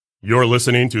You're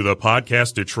listening to the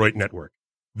Podcast Detroit Network.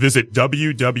 Visit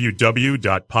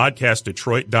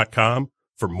www.podcastdetroit.com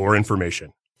for more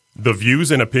information. The views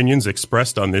and opinions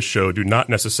expressed on this show do not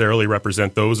necessarily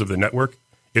represent those of the network,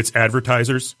 its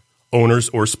advertisers, owners,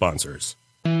 or sponsors.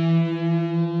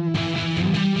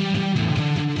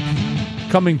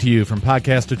 Coming to you from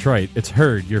Podcast Detroit, it's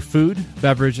Herd, your food,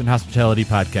 beverage, and hospitality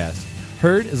podcast.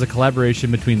 Herd is a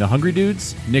collaboration between the Hungry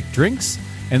Dudes, Nick Drinks,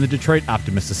 and the Detroit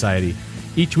Optimist Society.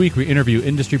 Each week, we interview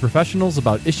industry professionals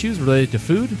about issues related to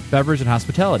food, beverage, and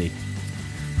hospitality.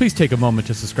 Please take a moment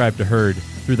to subscribe to Herd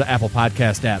through the Apple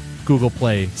Podcast app, Google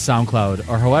Play, SoundCloud,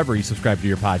 or however you subscribe to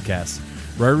your podcasts.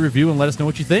 Write a review and let us know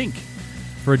what you think.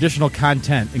 For additional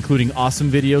content, including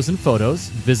awesome videos and photos,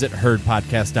 visit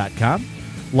herdpodcast.com,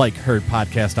 like Herd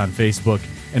Podcast on Facebook,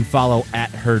 and follow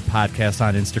 @Herd Podcast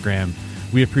on Instagram.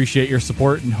 We appreciate your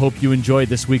support and hope you enjoyed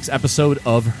this week's episode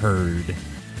of Herd.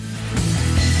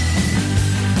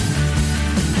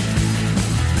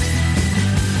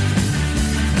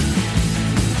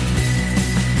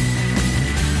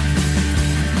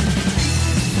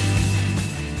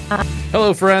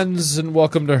 Hello, friends, and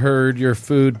welcome to Herd, your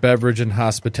food, beverage, and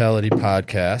hospitality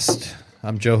podcast.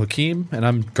 I'm Joe Hakeem, and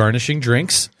I'm garnishing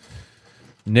drinks.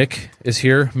 Nick is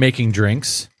here making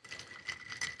drinks.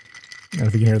 I don't know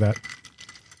if you can hear that.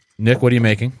 Nick, what are you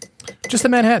making? Just a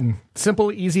Manhattan. Simple,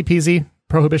 easy peasy,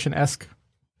 Prohibition-esque.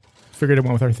 Figured it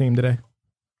went with our theme today.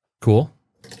 Cool.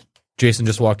 Jason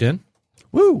just walked in.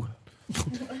 Woo!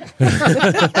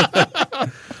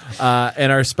 And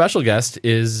our special guest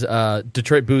is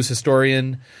Detroit booze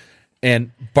historian and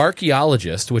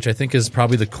barkeologist, which I think is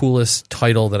probably the coolest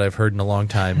title that I've heard in a long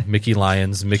time, Mickey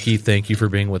Lyons. Mickey, thank you for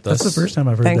being with us. That's the first time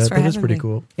I've heard Thanks that. for That is having pretty me.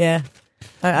 cool. Yeah.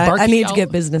 I need to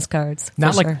get business cards.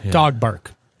 Not like sure. dog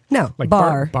bark. No, Like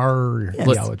bar.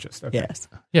 barkeologist. Okay. Yes.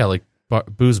 Yeah, like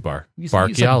booze bar. You said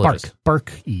Barkeologist.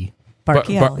 Bark-y.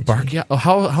 Barkeology.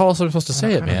 How else am I supposed to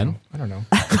say it, man? I don't know.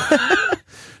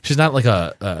 She's not like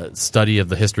a study of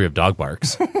the history of dog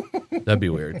barks. That'd be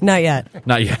weird. Not yet.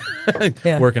 Not yet.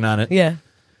 Yeah. Working on it. Yeah.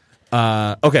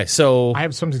 Okay, so I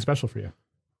have something special for you.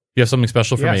 you have something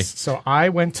special for Yes. So I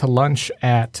went to lunch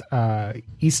at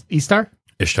Ishtar. me?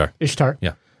 Ishtar.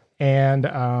 Yeah. And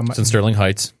It's in Sterling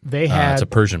Heights. they had it's a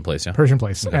Persian place, yeah? Persian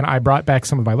place. And I brought back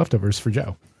some of my leftovers for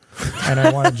Joe. And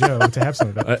I wanted Joe to have some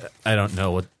of it. I don't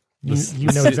know what... You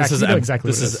know exactly, you know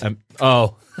exactly what it is.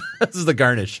 This is the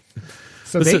garnish.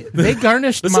 So they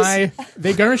garnished my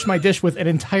dish with an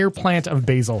entire plant of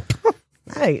basil.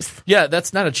 Nice. Yeah,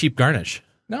 that's not a cheap garnish.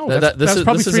 No, that's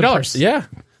probably $3. Yeah.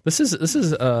 This is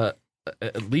at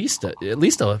least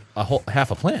a whole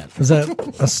half a plant. Is that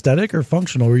aesthetic or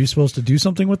functional? Were you supposed to do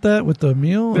something with that with the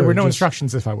meal? There or were no just-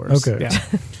 instructions if I were. Okay.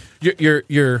 Yeah.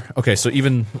 You're okay. So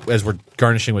even as we're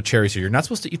garnishing with cherries here, you're not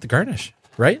supposed to eat the garnish,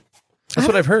 right? That's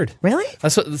what I've heard. Really?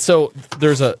 So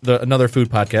there's another food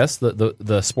podcast,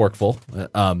 the Sporkful,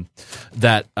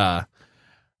 that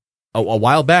a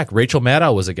while back Rachel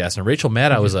Maddow was a guest, and Rachel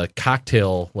Maddow was a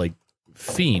cocktail like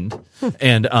fiend,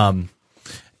 and one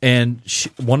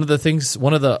of the things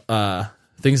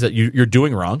that you're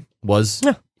doing wrong was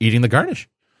eating the garnish.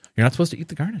 You're not supposed to eat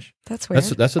the garnish. That's weird.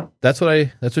 That's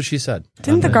what she said.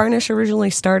 Didn't the garnish originally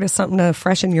start as something to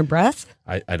freshen your breath?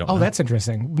 I don't know. Oh, that's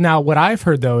interesting. Now, what I've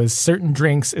heard though is certain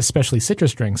drinks, especially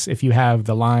citrus drinks, if you have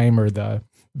the lime or the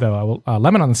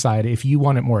lemon on the side, if you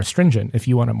want it more astringent, if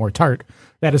you want it more tart,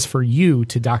 that is for you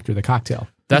to doctor the cocktail.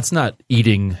 That's not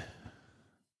eating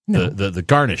the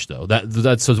garnish though.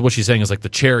 That's so what she's saying is like the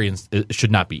cherry it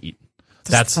should not be eaten.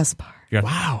 That's Buzz-bar.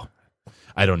 Wow.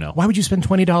 I don't know. Why would you spend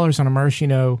 $20 on a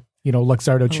maraschino,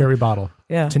 Luxardo cherry bottle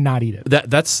to not eat it?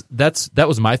 That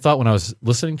was my thought when I was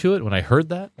listening to it, when I heard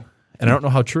that, and I don't know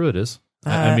how true it is.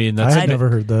 I mean, that's I've never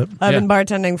heard that. I've been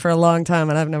bartending for a long time,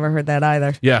 and I've never heard that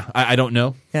either. yeah. I don't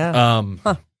know. Yeah.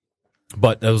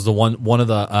 But that was the one of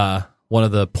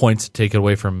the points to take it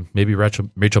away from maybe Rachel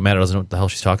Maddow doesn't know what the hell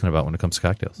she's talking about when it comes to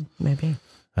cocktails. Maybe.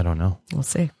 I don't know. We'll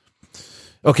see.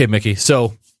 Okay, Mickey.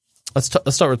 So let's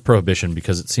start with Prohibition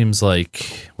because it seems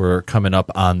like we're coming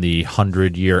up on the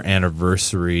 100-year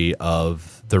anniversary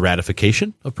of the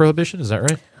ratification of Prohibition. Is that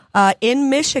right?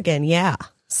 In Michigan, yeah.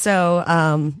 So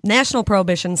national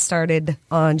prohibition started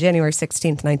on January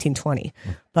 16th, 1920.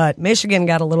 But Michigan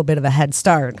got a little bit of a head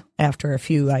start after a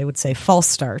few, I would say, false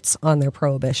starts on their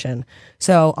prohibition.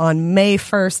 So on May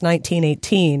 1st,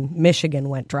 1918, Michigan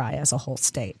went dry as a whole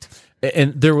state.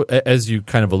 And there, as you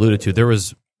kind of alluded to, there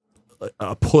was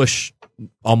a push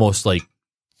almost like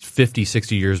 50,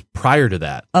 60 years prior to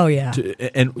that. Oh, yeah.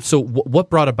 And so what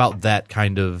brought about that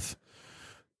kind of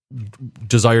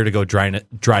desire to go dry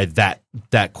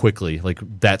that quickly, like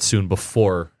that soon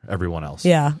before everyone else?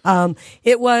 Yeah.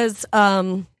 It was,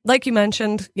 like you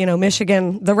mentioned,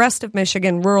 Michigan, the rest of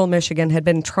Michigan, rural Michigan, had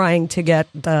been trying to get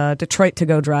Detroit to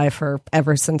go dry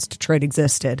ever since Detroit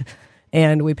existed.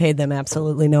 And we paid them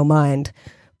absolutely no mind.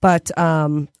 But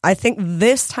I think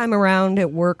this time around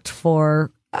it worked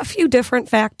for a few different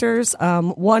factors.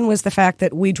 One was the fact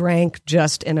that we drank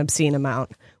just an obscene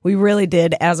amount. We really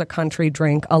did, as a country,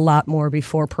 drink a lot more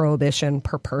before Prohibition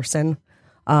per person.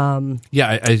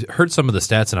 I heard some of the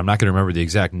stats, and I'm not going to remember the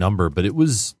exact number, but it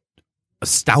was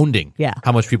astounding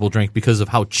how much people drank because of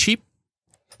how cheap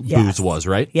booze was,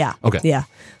 right? Yeah. Okay. Yeah.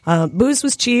 Booze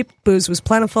was cheap. Booze was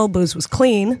plentiful. Booze was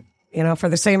clean. For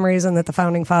the same reason that the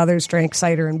Founding Fathers drank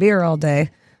cider and beer all day.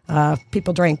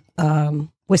 People drank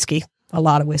whiskey, a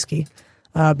lot of whiskey.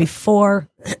 Before,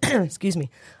 excuse me,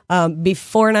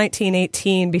 before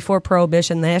 1918, before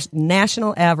Prohibition, the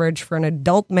national average for an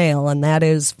adult male, and that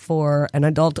is for an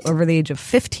adult over the age of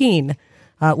 15,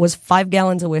 was 5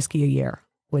 gallons of whiskey a year,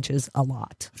 which is a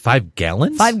lot. 5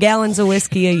 gallons? 5 gallons of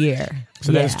whiskey a year.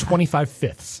 So that is 25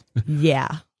 fifths.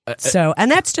 Yeah. And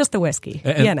that's just the whiskey.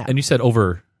 And you said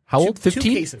over how old?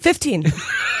 15? 15.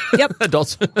 Yep.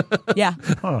 Adults. Yeah.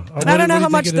 Huh. I don't know how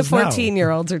much the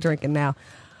 14-year-olds are drinking now.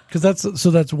 Because that's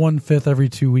 1/5 every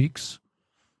 2 weeks.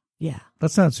 Yeah.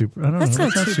 That's not super. I don't know. That's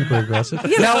That's not not super aggressive.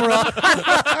 Now we're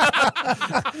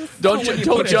don't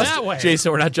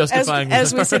Jason, we're not justifying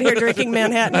as we sit here drinking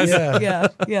Manhattan. Yeah.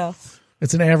 Yeah.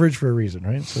 It's an average for a reason,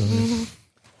 right?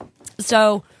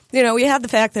 So, you had the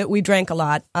fact that we drank a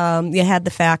lot. You had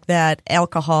the fact that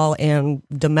alcohol and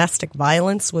domestic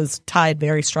violence was tied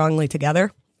very strongly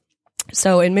together.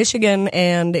 So in Michigan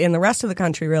and in the rest of the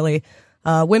country, really,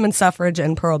 women's suffrage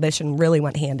and Prohibition really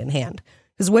went hand in hand.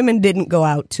 Because women didn't go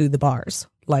out to the bars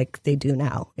like they do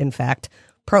now. In fact,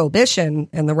 Prohibition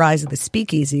and the rise of the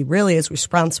speakeasy really is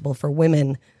responsible for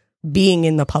women being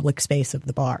in the public space of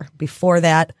the bar. Before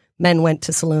that, men went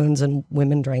to saloons and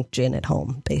women drank gin at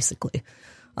home, basically.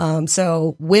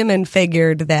 So women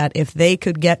figured that if they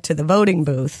could get to the voting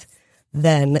booth,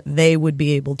 then they would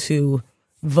be able to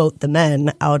vote the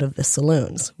men out of the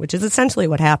saloons, which is essentially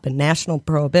what happened. National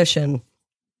Prohibition,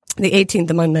 the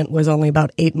 18th Amendment was only about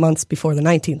 8 months before the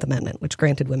 19th Amendment, which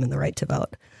granted women the right to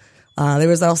vote. There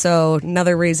was also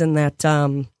another reason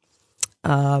that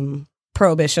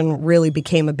Prohibition really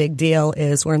became a big deal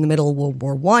is we're in the middle of World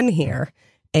War I here,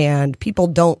 and people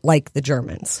don't like the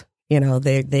Germans.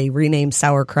 They renamed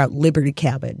sauerkraut Liberty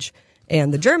Cabbage.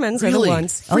 And the Germans are the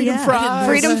ones. Freedom fries.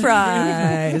 Freedom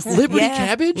fries. Liberty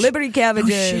cabbage? Liberty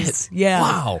cabbages. Oh, shit. Yeah.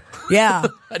 Wow. Yeah.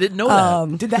 I didn't know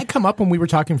that. Did that come up when we were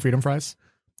talking freedom fries?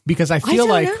 Because I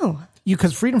feel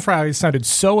because freedom fries sounded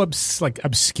so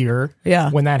obscure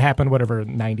when that happened, whatever,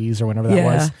 90s or whenever that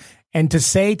was. And to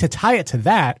tie it to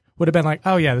that would have been like,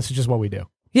 oh yeah, this is just what we do.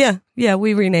 Yeah. Yeah.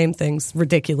 We rename things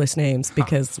ridiculous names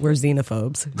because we're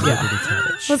xenophobes. Yeah.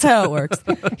 That's how it works.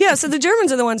 Yeah. So the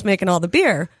Germans are the ones making all the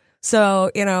beer. So,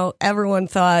 everyone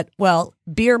thought, well,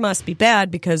 beer must be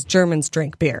bad because Germans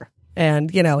drink beer.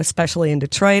 And, especially in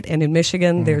Detroit and in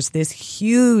Michigan, there's this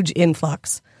huge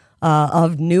influx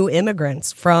of new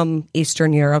immigrants from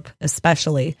Eastern Europe,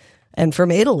 especially, and from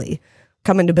Italy,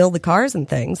 coming to build the cars and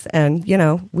things. And,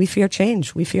 we fear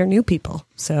change. We fear new people.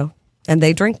 So, and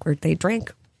they drank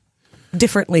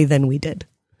differently than we did.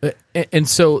 And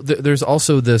so there's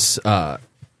also this,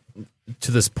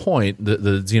 to this point,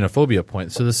 the xenophobia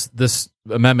point. So this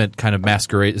amendment kind of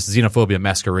masquerades xenophobia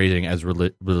masquerading as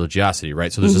religiosity,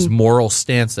 right? So there's this moral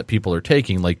stance that people are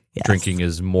taking, like drinking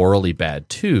is morally bad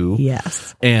too.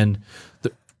 Yes. And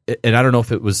I don't know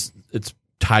if it's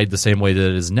tied the same way that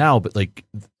it is now, but like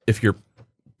if you're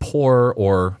poor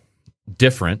or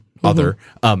different, other,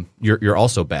 you're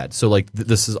also bad. So like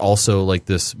this is also like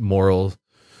this moral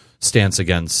stance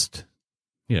against,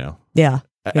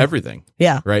 everything.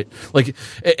 Yeah. Right. Like,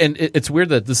 and it's weird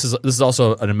that this is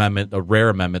also an amendment, a rare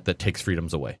amendment that takes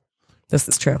freedoms away. This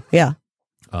is true. Yeah.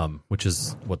 Which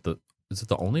is is it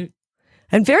the only?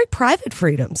 And very private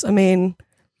freedoms. I mean,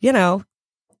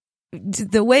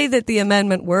 the way that the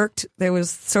amendment worked, there was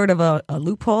sort of a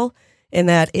loophole in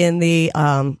that in the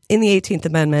 18th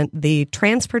Amendment, the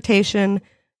transportation,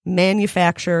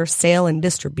 manufacture, sale, and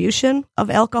distribution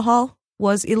of alcohol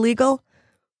was illegal.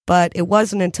 But it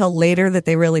wasn't until later that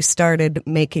they really started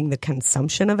making the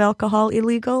consumption of alcohol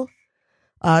illegal.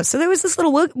 So there was this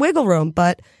little wiggle room.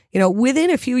 But,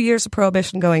 within a few years of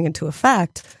Prohibition going into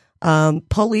effect,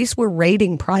 police were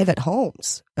raiding private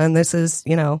homes. And this is,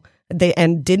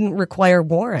 and didn't require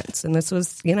warrants. And this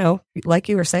was, like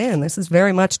you were saying, this is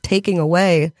very much taking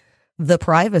away the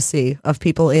privacy of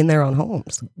people in their own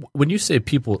homes. When you say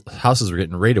houses were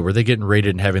getting raided, were they getting raided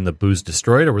and having the booze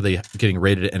destroyed, or were they getting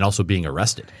raided and also being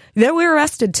arrested? They were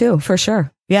arrested too, for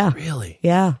sure. Yeah. Really?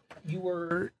 Yeah.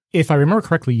 If I remember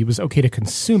correctly, it was okay to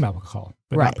consume alcohol,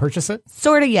 but Right. not purchase it.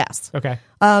 Sort of, yes. Okay.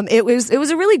 It was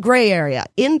a really gray area.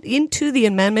 Into the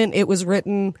amendment, it was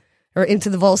written, or into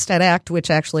the Volstead Act, which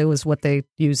actually was what they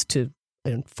used to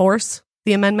enforce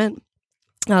the amendment.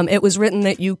 It was written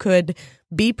that you could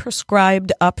be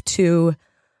prescribed up to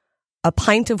a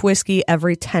pint of whiskey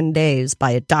every 10 days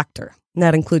by a doctor. And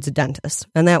that includes a dentist.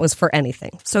 And that was for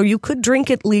anything. So you could drink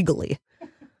it legally.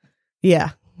 Yeah.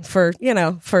 For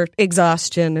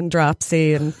exhaustion and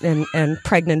dropsy and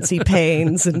pregnancy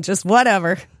pains and just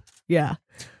whatever. Yeah.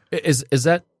 Is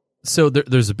that so?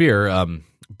 There's a beer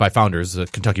by Founders, a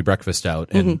Kentucky Breakfast Stout,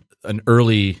 and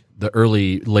the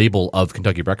early label of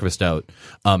Kentucky Breakfast Stout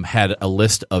had a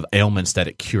list of ailments that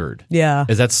it cured. Yeah.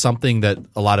 Is that something that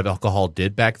a lot of alcohol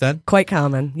did back then? Quite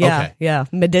common. Yeah. Okay. Yeah.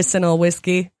 Medicinal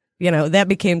whiskey. That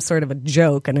became sort of a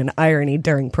joke and an irony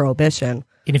during Prohibition.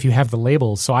 And if you have the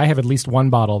labels, so I have at least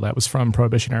one bottle that was from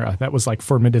Prohibition era that was like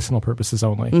for medicinal purposes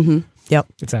only. Mm-hmm. Yep.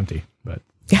 It's empty, but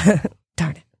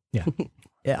Darn it. yeah.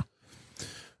 Yeah.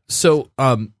 So,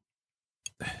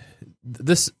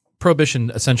 this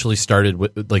Prohibition essentially started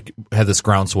with had this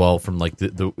groundswell from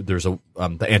there's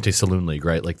the Anti-Saloon League,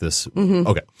 right? Like this.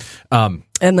 Okay. And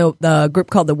the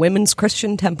group called the Women's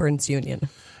Christian Temperance Union.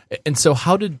 And so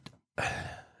how did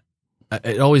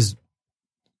it always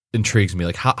intrigues me,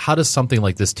 like how does something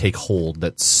like this take hold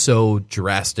that's so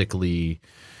drastically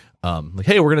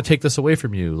hey, we're going to take this away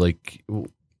from you? Like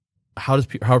how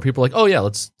are people like, oh yeah,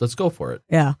 let's go for it?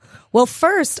 Yeah. Well,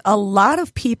 first, a lot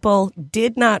of people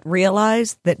did not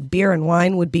realize that beer and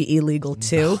wine would be illegal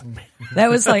too. That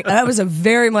was a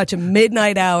very much a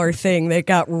midnight hour thing that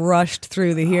got rushed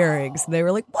through the hearings. They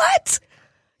were like, what?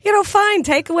 Fine,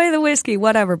 take away the whiskey,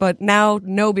 whatever. But now,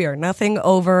 no beer, nothing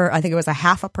over, I think it was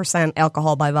 0.5%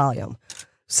 alcohol by volume.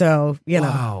 So,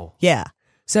 Wow. Yeah.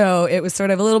 So it was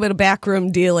sort of a little bit of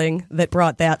backroom dealing that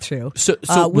brought that through. So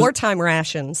wartime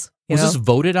rations. Was this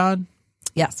voted on?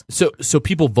 Yes. So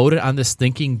people voted on this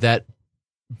thinking that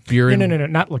beer and... No,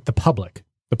 not like the public.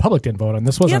 The public didn't vote on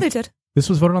this. Yeah, they did. This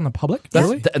was voted on the public? That's,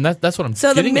 Really? and that's what I'm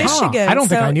So the getting at. Michigan, I don't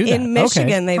think I knew that. In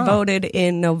Michigan, Okay. they voted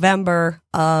in November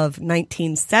of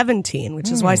 1917, which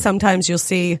is why sometimes you'll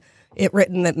see it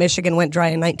written that Michigan went dry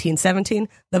in 1917.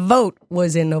 The vote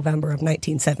was in November of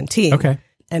 1917. Okay.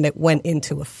 And it went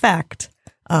into effect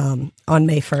on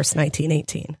May 1st,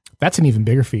 1918. That's an even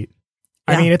bigger feat.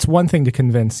 Yeah. I mean, it's one thing to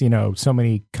convince, so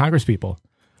many Congress people,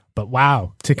 but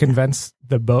wow, to convince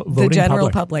the voting The general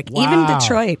public. Wow.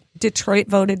 Even Detroit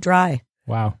voted dry.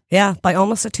 Wow. Yeah, by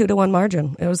almost a 2-1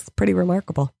 margin. It was pretty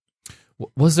remarkable.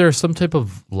 Was there some type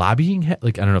of lobbying? I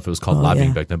don't know if it was called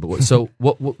lobbying back then, but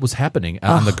what was happening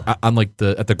at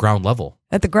the ground level?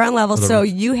 At the ground level, so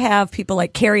you have people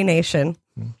like Carrie Nation,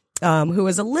 who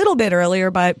was a little bit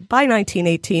earlier. By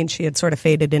 1918, she had sort of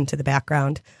faded into the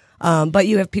background. But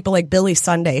you have people like Billy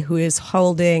Sunday, who is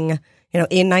holding,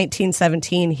 in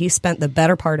 1917, he spent the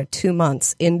better part of 2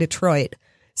 months in Detroit,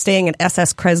 staying at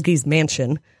SS Kresge's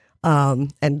mansion,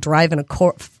 and driving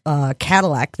a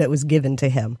Cadillac that was given to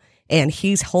him. And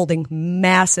he's holding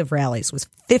massive rallies with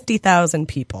 50,000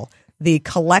 people. The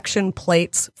collection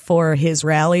plates for his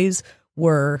rallies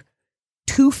were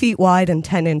 2 feet wide and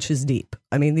 10 inches deep.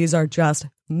 I mean, these are just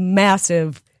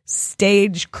massive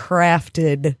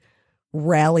stage-crafted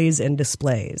rallies and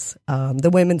displays. The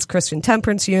Women's Christian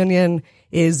Temperance Union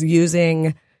is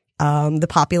using the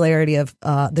popularity of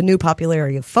the new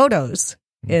popularity of photos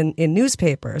in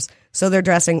newspapers. So they're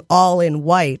dressing all in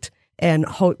white and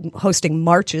hosting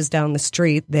marches down the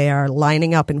street. They are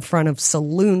lining up in front of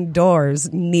saloon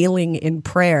doors, kneeling in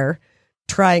prayer,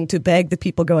 trying to beg the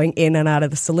people going in and out of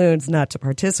the saloons not to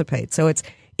participate. So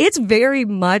it's very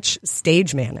much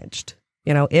stage managed.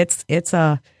 It's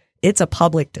a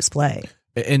public display.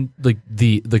 And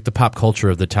the pop culture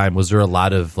of the time, was there a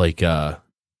lot of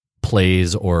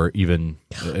plays or even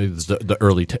the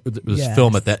early Yes.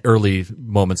 film at that early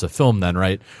moments of film then,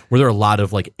 right? Were there a lot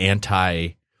of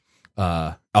anti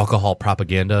alcohol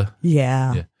propaganda?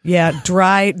 Yeah.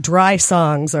 Dry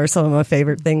songs are some of my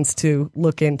favorite things to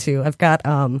look into. I've got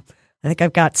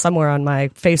I've got somewhere on my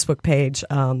Facebook page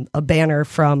a banner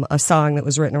from a song that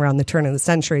was written around the turn of the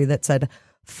century that said,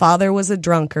 "Father was a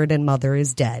drunkard and mother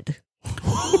is dead."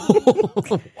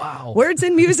 Wow. Words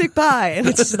and music by, and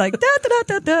it's just like da da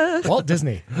da da da. Walt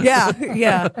Disney. Yeah.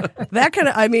 That kind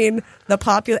of, the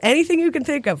popular, anything you can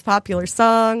think of, popular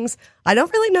songs. I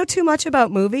don't really know too much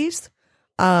about movies.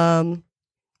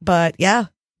 But yeah,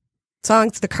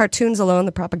 songs, the cartoons alone,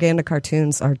 the propaganda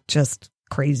cartoons are just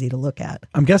crazy to look at.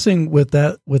 I'm guessing with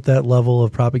that level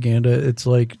of propaganda, it's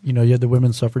like, you know, you had the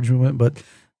women's suffrage movement, but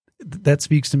that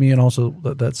speaks to me. And also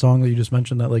that song that you just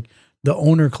mentioned, that like the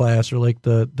owner class or like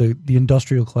the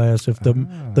industrial class, if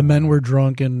the men were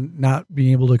drunk and not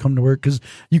being able to come to work, because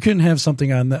you couldn't have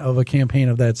something of a campaign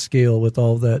of that scale with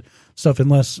all of that stuff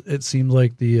unless it seemed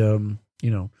like the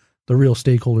the real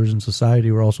stakeholders in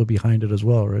society were also behind it as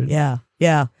well, right?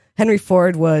 Yeah. Henry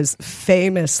Ford was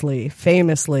famously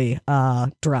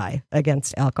dry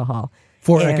against alcohol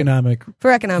for economic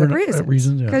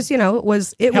reasons. Because it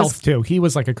was health too. He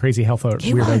was like a crazy health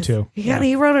weirdo too.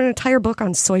 He wrote an entire book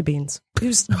on soybeans. He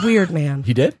was a weird man.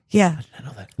 He did? Yeah. I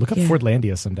know that. Look up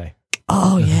Fordlandia someday.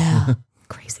 Oh yeah,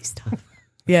 crazy stuff.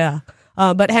 Yeah,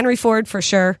 but Henry Ford for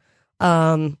sure,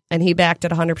 and he backed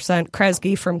it 100%.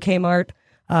 Kresge from Kmart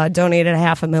donated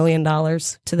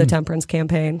 $500,000 to the temperance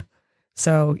campaign.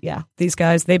 So, yeah, these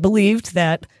guys, they believed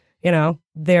that,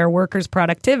 their workers'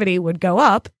 productivity would go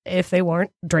up if they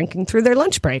weren't drinking through their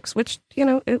lunch breaks, which,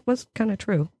 it was kind of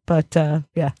true. But,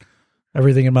 yeah.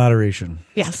 Everything in moderation.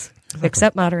 Yes,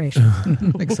 except moderation.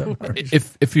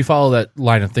 If you follow that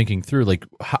line of thinking through, like,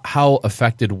 how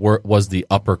affected was the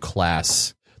upper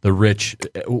class, the rich,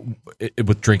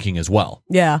 with drinking as well?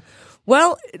 Yeah.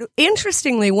 Well,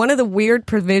 interestingly, one of the weird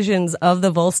provisions of the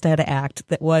Volstead Act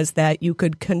was that you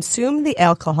could consume the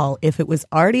alcohol if it was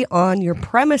already on your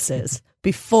premises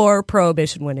before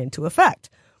Prohibition went into effect.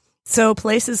 So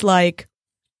places like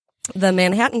the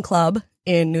Manhattan Club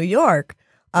in New York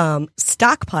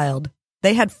stockpiled.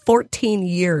 They had 14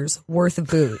 years worth of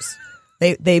booze.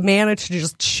 They managed to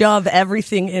just shove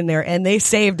everything in there, and they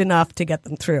saved enough to get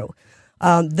them through.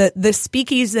 The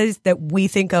speakeasies that we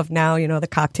think of now, the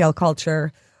cocktail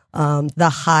culture,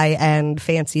 the high-end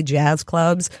fancy jazz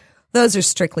clubs, those are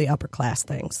strictly upper-class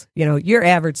things. Your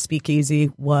average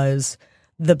speakeasy was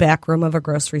the back room of a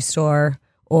grocery store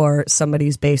or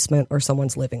somebody's basement or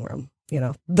someone's living room.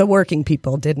 The working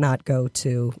people did not go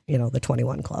to, the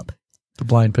 21 Club. The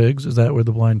Blind Pigs? Is that where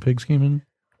the Blind Pigs came in?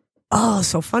 Oh,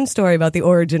 so fun story about the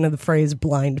origin of the phrase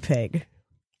blind pig.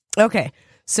 Okay.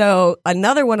 So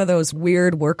another one of those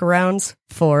weird workarounds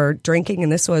for drinking,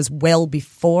 and this was well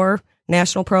before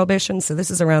national prohibition. So this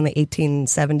is around the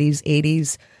 1870s,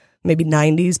 80s, maybe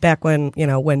 90s, back when,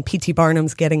 when P.T.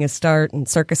 Barnum's getting his start and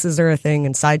circuses are a thing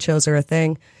and sideshows are a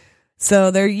thing.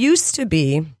 So there used to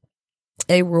be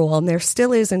a rule, and there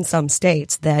still is in some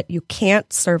states, that you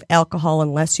can't serve alcohol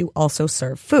unless you also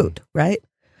serve food, right?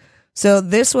 So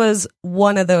this was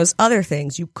one of those other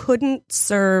things. You couldn't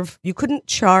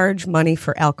charge money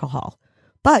for alcohol,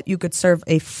 but you could serve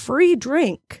a free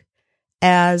drink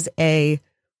as a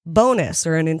bonus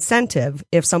or an incentive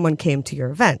if someone came to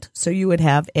your event. So you would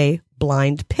have a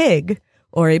blind pig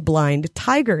or a blind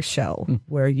tiger show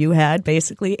where you had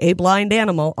basically a blind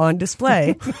animal on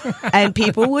display and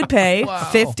people would pay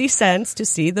 50 cents to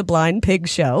see the blind pig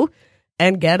show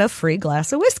and get a free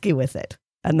glass of whiskey with it.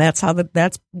 And that's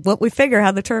what we figure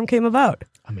how the term came about.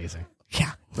 Amazing.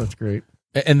 Yeah. That's great.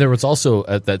 And there was also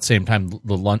at that same time,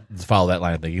 follow that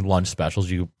line of thinking, lunch specials.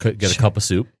 You could get a cup of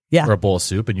soup or a bowl of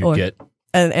soup, and you get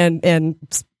and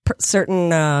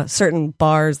certain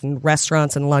bars and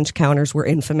restaurants and lunch counters were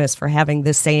infamous for having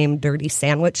the same dirty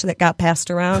sandwich that got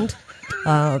passed around.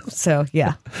 So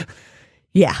yeah.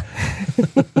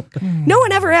 No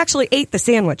one ever actually ate the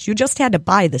sandwich. You just had to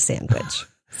buy the sandwich.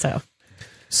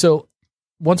 So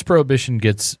once Prohibition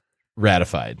gets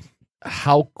ratified,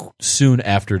 how soon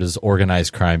after does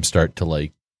organized crime start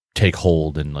to take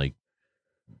hold and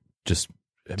just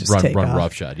run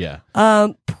roughshod? Yeah.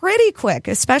 Pretty quick,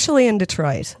 especially in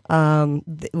Detroit.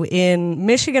 In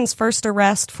Michigan's first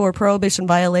arrest for Prohibition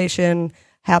violation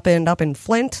happened up in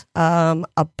Flint,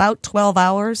 about 12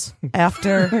 hours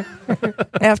after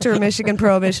Michigan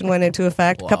Prohibition went into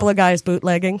effect. Wow. A couple of guys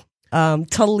bootlegging.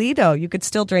 Toledo, you could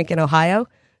still drink in Ohio.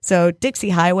 So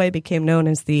Dixie Highway became known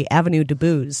as the Avenue de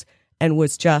Booze and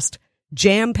was just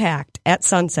jam-packed at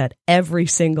sunset every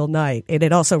single night. It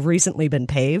had also recently been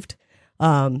paved.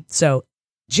 So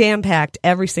jam-packed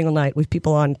every single night with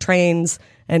people on trains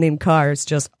and in cars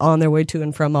just on their way to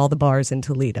and from all the bars in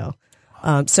Toledo.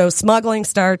 So smuggling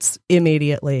starts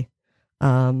immediately.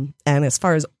 And as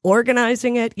far as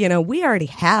organizing it, we already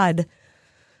had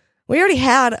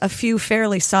a few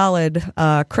fairly solid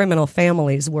criminal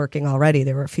families working already.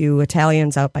 There were a few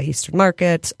Italians out by Eastern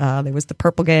Market. There was the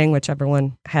Purple Gang, which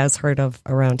everyone has heard of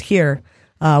around here,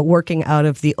 working out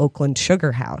of the Oakland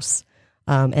Sugar House.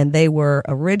 And they were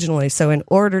originally, so in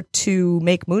order to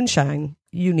make moonshine,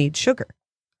 you need sugar.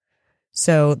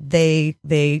 So they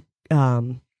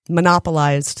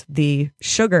monopolized the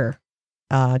sugar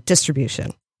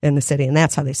distribution in the city, and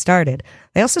that's how they started.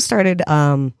 They also started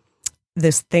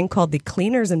this thing called the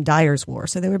Cleaners and Dyers War.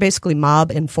 So they were basically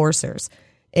mob enforcers,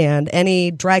 and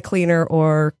any dry cleaner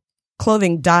or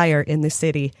clothing dyer in the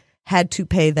city had to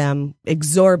pay them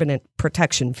exorbitant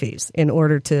protection fees in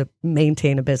order to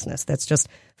maintain a business.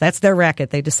 That's their racket.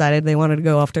 They decided they wanted to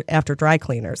go after dry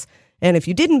cleaners. And if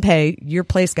you didn't pay, your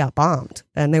place got bombed.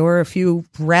 And there were a few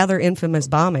rather infamous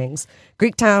bombings.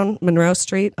 Greektown, Monroe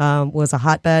Street was a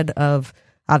hotbed of,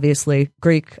 obviously,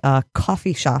 Greek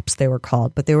coffee shops, they were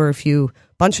called. But there were a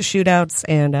bunch of shootouts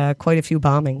and quite a few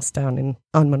bombings down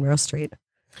on Monroe Street.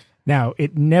 Now,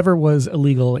 it never was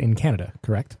illegal in Canada,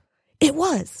 correct? It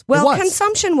was. Well, It was.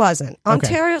 Consumption wasn't.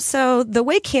 Ontario, so the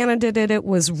way Canada did it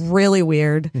was really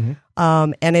weird.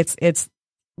 And it's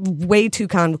way too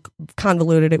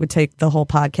convoluted. It would take the whole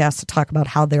podcast to talk about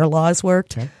how their laws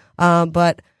worked. Okay.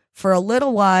 But for a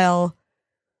little while,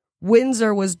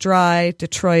 Windsor was dry,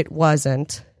 Detroit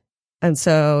wasn't. And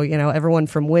so, everyone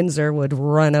from Windsor would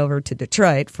run over to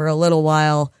Detroit. For a little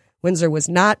while, Windsor was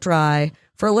not dry.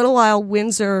 For a little while,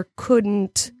 Windsor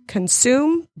couldn't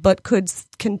consume, but could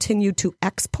continue to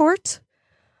export.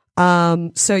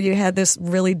 So you had this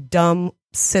really dumb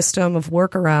system of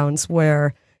workarounds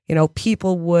where,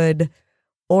 people would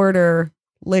order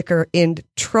liquor in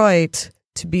Detroit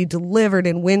to be delivered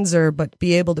in Windsor, but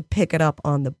be able to pick it up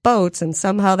on the boats. And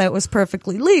somehow that was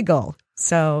perfectly legal.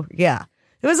 So, yeah,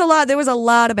 there was a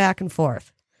lot of back and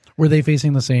forth. Were they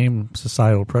facing the same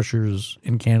societal pressures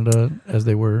in Canada as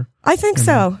they were? I think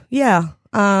so. Yeah.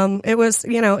 It was,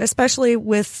 especially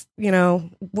with,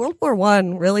 World War I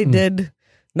really did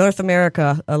North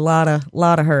America a lot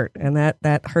of hurt, and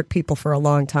that hurt people for a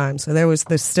long time. So there was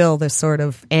still this sort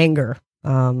of anger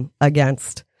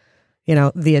against,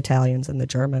 the Italians and the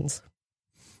Germans.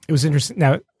 It was interesting.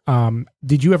 Now,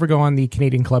 did you ever go on the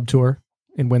Canadian Club tour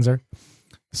in Windsor?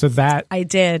 So that I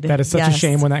did. That is such a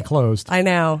shame when that closed. I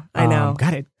know.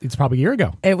 God, it's probably a year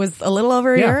ago. It was a little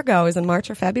over a year ago. It was in March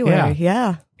or February.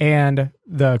 Yeah. And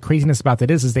the craziness about that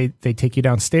is they take you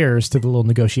downstairs to the little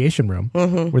negotiation room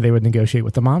where they would negotiate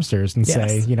with the mobsters and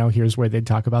say, here's where they'd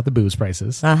talk about the booze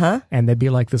prices. And they'd be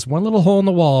like, this one little hole in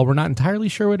the wall. We're not entirely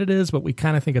sure what it is, but we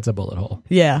kind of think it's a bullet hole.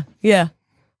 Yeah. Yeah.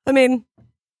 I mean,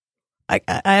 I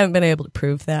haven't been able to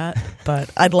prove that, but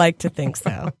I'd like to think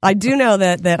so. I do know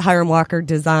that Hiram Walker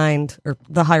designed, or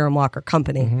the Hiram Walker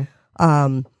Company,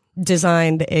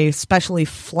 designed a specially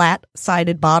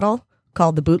flat-sided bottle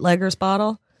called the bootlegger's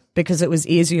bottle because it was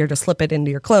easier to slip it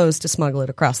into your clothes to smuggle it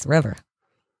across the river.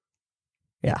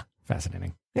 Yeah.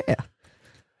 Fascinating. Yeah.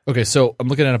 Okay, so I'm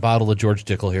looking at a bottle of George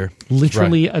Dickel here.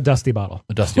 Literally a dusty bottle.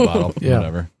 A dusty bottle,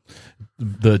 whatever.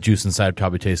 The juice inside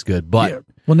probably tastes good, but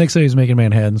Well, Nick said he was making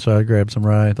Manhattan, so I grabbed some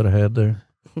rye that I had there.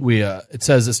 it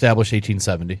says established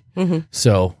 1870.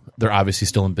 So they're obviously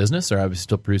still in business. They're obviously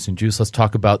still producing juice. Let's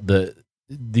talk about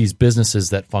these businesses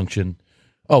that function.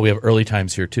 Oh, we have early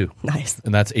times here too. Nice.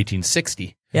 And that's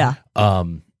 1860. Yeah.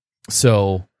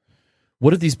 So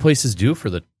what did these places do for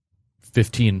the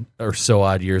 15 or so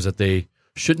odd years that they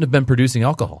shouldn't have been producing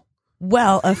alcohol?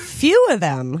 Well, a few of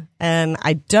them, and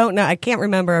I don't know, I can't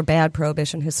remember a bad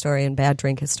prohibition historian, bad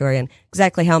drink historian,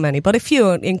 exactly how many, but a few,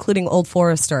 including Old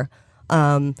Forester,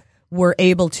 were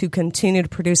able to continue to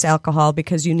produce alcohol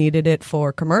because you needed it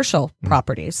for commercial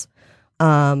properties,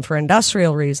 for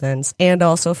industrial reasons, and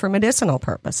also for medicinal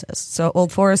purposes. So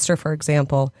Old Forester, for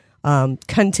example,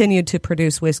 continued to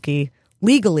produce whiskey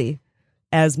legally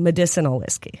as medicinal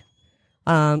whiskey.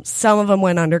 Some of them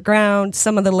went underground.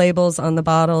 Some of the labels on the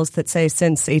bottles that say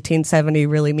since 1870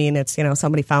 really mean it's,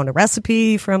 somebody found a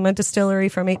recipe from a distillery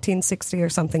from 1860 or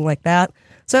something like that.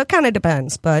 So it kind of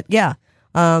depends. But yeah,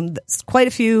 quite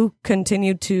a few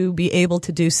continued to be able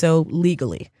to do so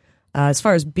legally. As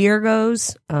far as beer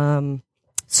goes,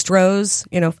 Stroh's,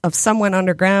 of some went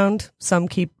underground, some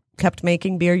kept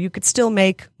making beer. You could still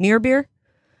make near beer.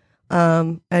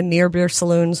 And near beer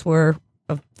saloons were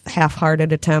a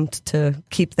half-hearted attempt to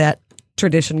keep that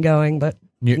tradition going, but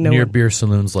near beer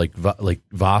saloons like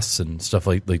Voss and stuff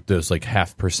like those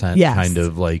 0.5% kind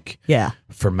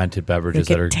of fermented beverages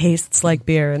that are tastes like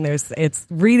beer, and it's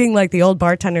reading like the old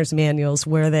bartender's manuals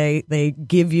where they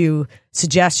give you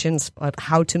suggestions about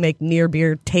how to make near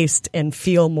beer taste and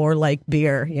feel more like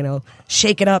beer.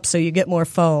 Shake it up so you get more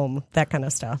foam, that kind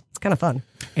of stuff. It's kind of fun.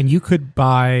 And you could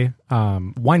buy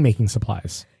winemaking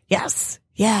supplies. Yes.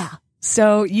 Yeah.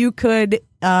 So you could,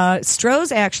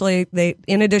 Stroh's actually,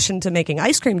 in addition to making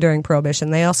ice cream during Prohibition,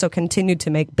 they also continued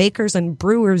to make baker's and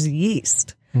brewer's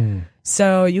yeast.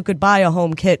 So you could buy a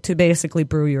home kit to basically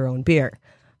brew your own beer.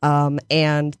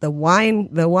 And the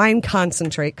wine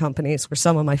concentrate companies were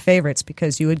some of my favorites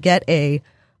because you would get a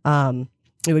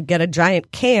You would get a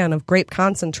giant can of grape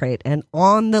concentrate, and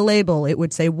on the label it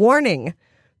would say, "Warning,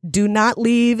 do not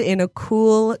leave in a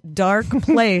cool, dark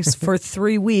place for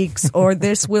 3 weeks, or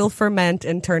this will ferment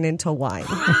and turn into wine."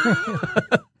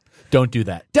 Don't do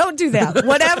that. Don't do that.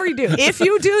 Whatever you do. If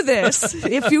you do this,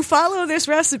 if you follow this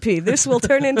recipe, this will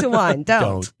turn into wine.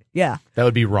 Don't. Yeah. That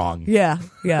would be wrong. Yeah.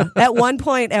 At one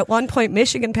point,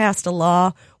 Michigan passed a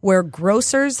law where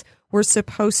grocers were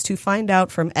supposed to find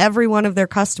out from every one of their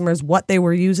customers what they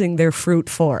were using their fruit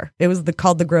for. It was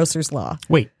called the grocer's law.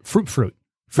 Wait, fruit.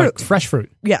 Like fresh fruit.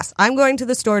 Yes. I'm going to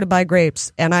the store to buy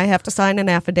grapes, and I have to sign an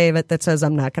affidavit that says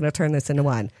I'm not going to turn this into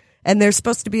wine. And they're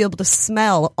supposed to be able to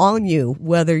smell on you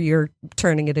whether you're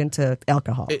turning it into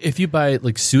alcohol. If you buy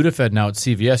like Sudafed now at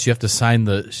CVS, you have to sign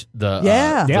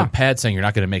the pad saying you're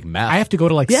not going to make meth. I have to go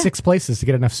to like 6 places to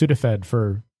get enough Sudafed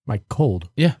for my cold.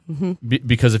 Yeah,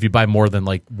 because if you buy more than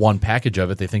like one package of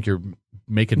it, they think you're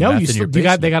making meth in your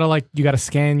basement. You got to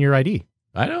scan your ID.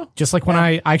 I know. Just like when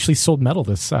I actually sold metal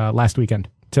this last weekend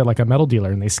to like a metal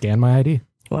dealer, and they scanned my ID.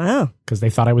 Wow. Because they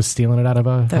thought I was stealing it out of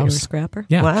a house. You were a scrapper?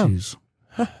 Yeah. Wow. Jeez.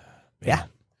 Yeah.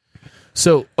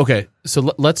 So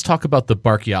let's talk about the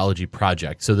Barkeology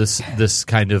project. So this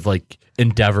kind of like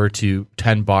endeavor to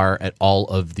 10 bar at all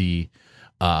of the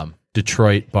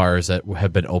Detroit bars that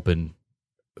have been open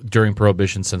during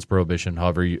Prohibition, since Prohibition,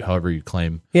 however you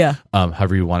claim,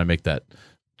 however you want to make that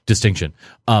distinction.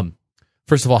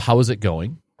 First of all, how is it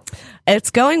going? It's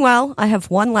going well. I have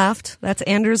one left. That's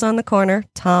Andrew's on the corner.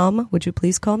 Tom, would you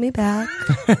please call me back?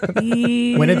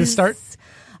 Please. When did this start?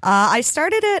 I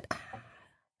started it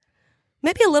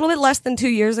maybe a little bit less than 2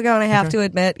 years ago, and I have to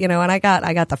admit, and I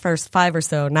got the first 5 or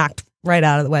so knocked right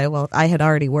out of the way. Well, I had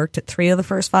already worked at 3 of the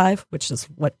first 5, which is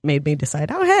what made me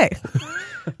decide, oh, hey,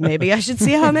 maybe I should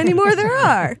see how many more there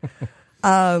are.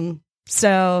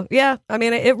 So, yeah, I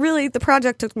mean, the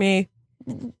project took me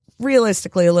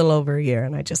realistically a little over a year,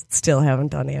 and I just still haven't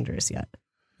done Andrews yet.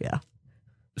 Yeah.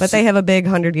 But they have a big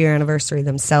 100-year anniversary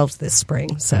themselves this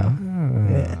spring, so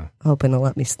hoping to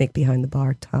let me sneak behind the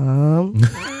bar, Tom.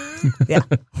 Yeah.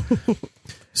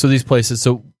 So these places.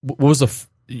 So what was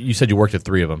you said you worked at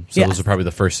 3 of them. So those are probably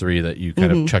the first 3 that you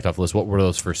kind of checked off the list. What were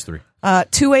those first 3?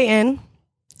 Two-Way Inn,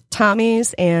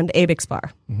 Tommy's, and Abix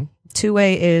Bar. Mm-hmm.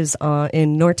 Two-Way is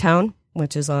in Northtown,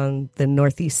 which is on the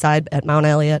northeast side at Mount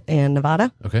Elliott and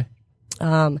Nevada. Okay.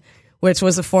 Which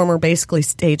was a former basically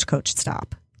stagecoach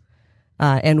stop.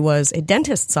 And was a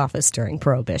dentist's office during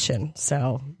Prohibition.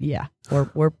 So yeah,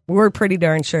 we're pretty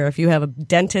darn sure if you have a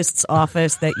dentist's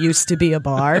office that used to be a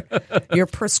bar, you're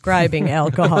prescribing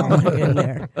alcohol in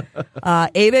there.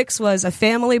 Abix was a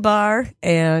family bar,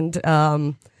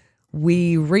 and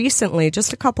we recently,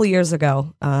 just a couple years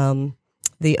ago,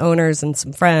 the owners and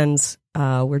some friends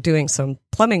were doing some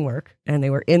plumbing work, and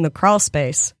they were in the crawl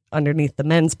space underneath the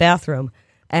men's bathroom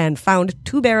and found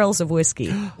 2 barrels of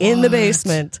whiskey in the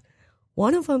basement.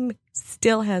 One of them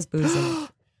still has booze in it.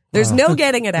 There's no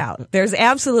getting it out. There's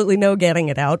absolutely no getting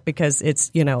it out because it's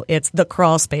the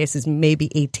crawl space is maybe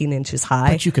 18 inches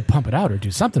high. But you could pump it out or do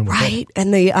something with it. Right.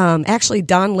 And the actually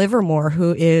Don Livermore,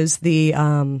 who is the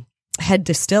head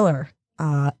distiller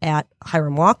at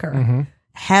Hiram Walker,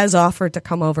 has offered to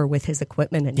come over with his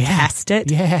equipment and test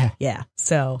it. Yeah. Yeah.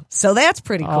 So that's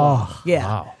pretty cool. Oh, yeah.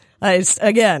 wow.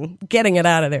 Again, getting it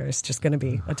out of there is just going to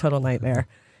be a total nightmare.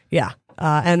 Yeah.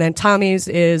 And then Tommy's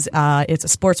is it's a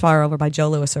sports bar over by Joe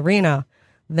Louis Arena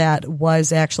that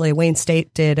was actually Wayne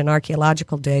State did an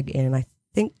archaeological dig in, I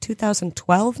think,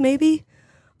 2012 maybe,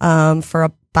 for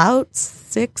about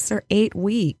 6 or 8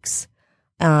 weeks.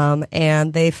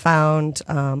 And they found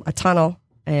a tunnel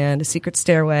and a secret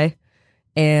stairway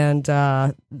and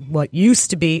what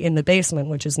used to be in the basement,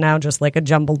 which is now just like a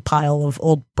jumbled pile of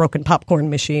old broken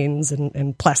popcorn machines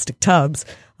and plastic tubs,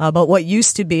 but what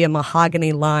used to be a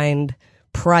mahogany-lined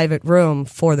private room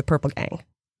for the Purple Gang.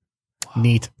 Wow.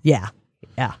 Neat. Yeah.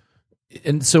 Yeah.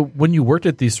 And so when you worked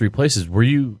at these 3 places, did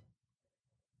you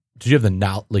have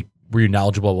were you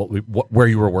knowledgeable where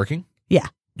you were working? Yeah.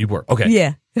 You were. Okay.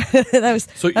 Yeah.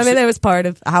 That was part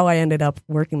of how I ended up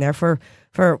working there for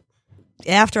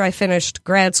after I finished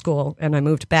grad school and I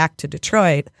moved back to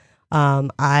Detroit.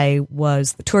 I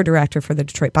was the tour director for the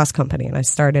Detroit Bus Company, and I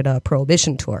started a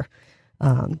Prohibition tour.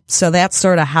 So that's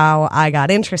sort of how I got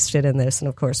interested in this. And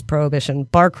of course, Prohibition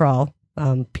bar crawl,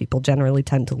 people generally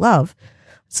tend to love.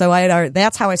 So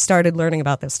that's how I started learning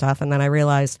about this stuff. And then I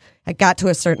realized I got to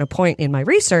a certain point in my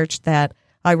research that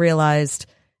I realized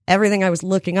everything I was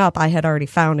looking up, I had already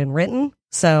found and written.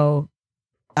 So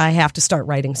I have to start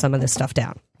writing some of this stuff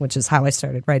down, which is how I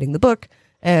started writing the book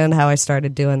and how I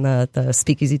started doing the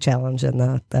Speakeasy Challenge and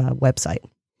the website.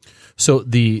 So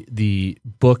the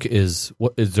book is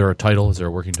what? Is there a title? Is there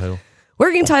a working title?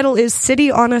 Working title is City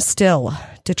on a Still,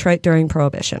 Detroit During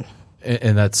Prohibition.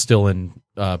 And that's still in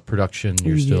production.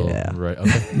 You're still Yeah. right.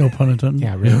 Okay. No pun intended.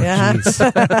 Yeah, really. Yeah.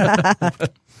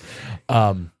 Jeez.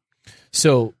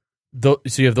 So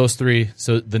you have those three.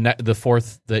 So the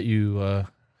fourth that you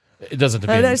it doesn't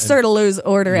depend. I sort of lose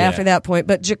order Yeah. after that point,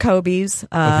 but Jacoby's,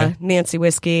 Okay. Nancy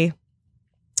Whiskey.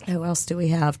 Who else do we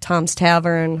have? Tom's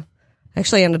Tavern. I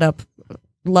actually ended up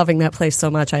loving that place so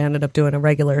much, I ended up doing a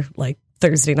regular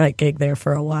Thursday night gig there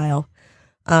for a while.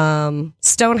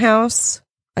 Stonehouse.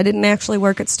 I didn't actually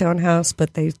work at Stonehouse,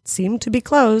 but they seem to be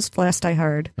closed, last I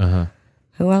heard. Uh-huh.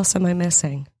 Who else am I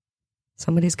missing?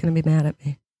 Somebody's going to be mad at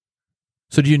me.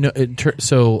 So do you know?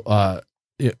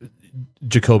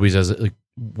 Jacoby's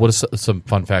what is some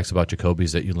fun facts about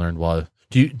Jacoby's that you learned while?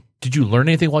 Did you learn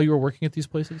anything while you were working at these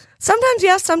places? Sometimes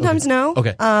yes, sometimes no.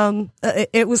 Okay.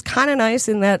 It was kind of nice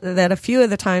in that a few of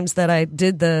the times that I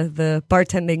did the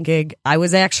bartending gig, I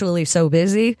was actually so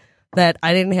busy that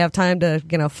I didn't have time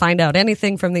to find out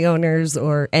anything from the owners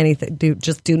or anything.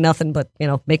 Do nothing but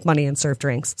make money and serve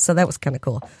drinks. So that was kind of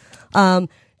cool.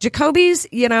 Jacoby's,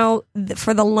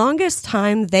 for the longest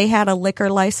time, they had a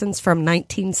liquor license from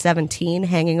 1917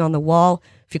 hanging on the wall.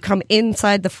 If you come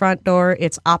inside the front door,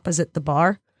 it's opposite the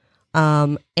bar.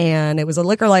 And it was a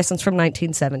liquor license from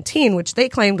 1917, which they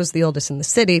claimed was the oldest in the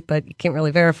city, but you can't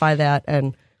really verify that.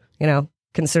 And,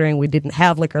 considering we didn't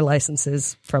have liquor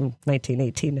licenses from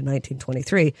 1918 to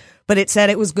 1923, but it said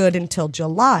it was good until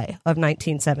July of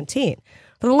 1917.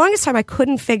 For the longest time, I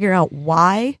couldn't figure out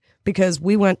why, because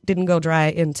we didn't go dry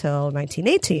until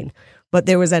 1918. But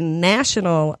there was a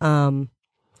national,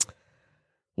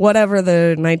 whatever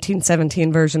the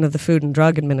 1917 version of the Food and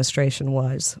Drug Administration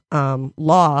was,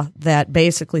 law that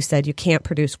basically said you can't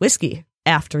produce whiskey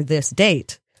after this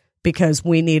date because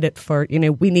we need it for,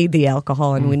 we need the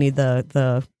alcohol and we need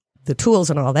the tools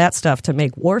and all that stuff to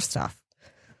make war stuff.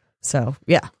 So,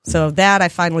 yeah. So that I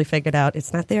finally figured out.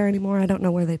 It's not there anymore. I don't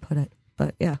know where they put it,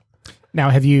 but yeah. Now,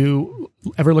 have you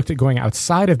ever looked at going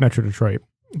outside of Metro Detroit?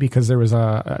 Because there was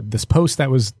this post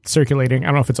that was circulating. I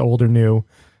don't know if it's old or new,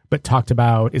 but talked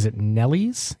about, is it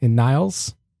Nellie's in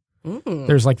Niles?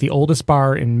 There's the oldest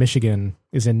bar in Michigan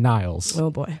is in Niles. Oh,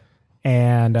 boy.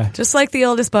 And just like the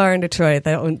oldest bar in Detroit,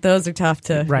 those are tough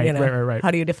to, right.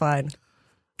 How do you define?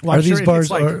 well, Are these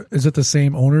bars, is it the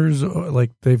same owners? Or,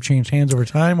 they've changed hands over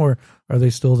time, or are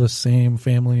they still the same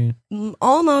family?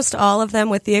 Almost all of them,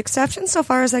 with the exception, so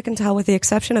far as I can tell, with the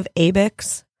exception of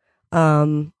Abix,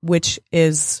 which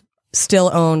is still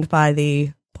owned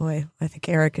by I think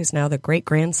Eric is now the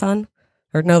great-grandson,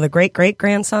 the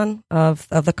great-great-grandson of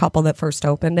the couple that first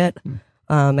opened it.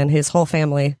 And his whole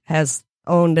family has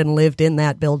owned and lived in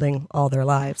that building all their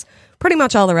lives. Pretty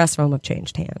much all the rest of them have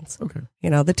changed hands. Okay.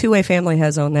 The Two-Way family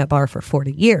has owned that bar for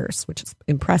 40 years, which is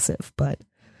impressive, but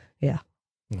yeah.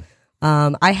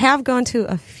 I have gone to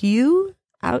a few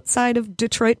outside of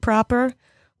Detroit proper,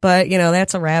 but,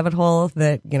 that's a rabbit hole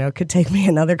that, could take me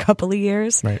another couple of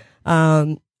years. Right.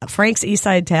 Frank's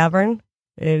Eastside Tavern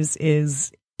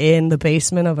is in the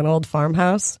basement of an old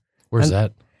farmhouse. Where's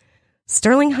that?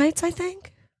 Sterling Heights, I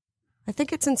think. I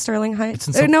think it's in Sterling Heights.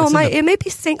 It's in it may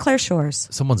be St. Clair Shores.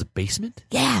 Someone's basement?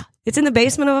 Yeah, it's in the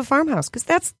basement of a farmhouse because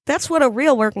that's what a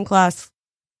real working class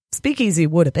speakeasy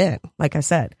would have been. Like I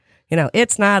said,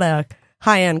 it's not a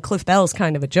high end Cliff Bell's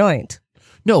kind of a joint.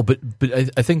 No, but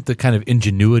I think the kind of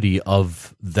ingenuity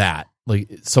of that,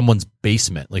 someone's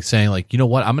basement, saying you know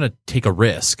what, I'm going to take a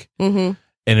risk and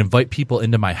invite people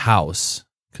into my house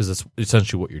because that's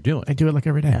essentially what you're doing. I do it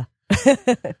every day. Yeah.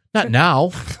 Not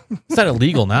now. It's not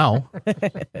illegal now.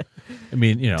 I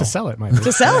mean, To sell it, might be.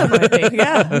 To sell it, might be,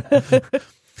 yeah.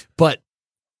 But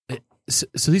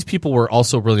so these people were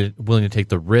also really willing to take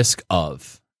the risk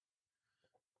of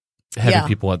having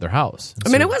people at their house. I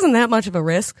mean, it wasn't that much of a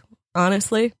risk,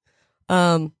 honestly.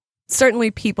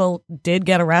 Certainly people did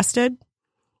get arrested,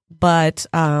 but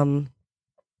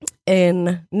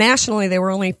nationally there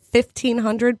were only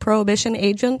 1,500 prohibition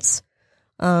agents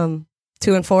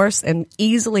to enforce, and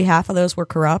easily half of those were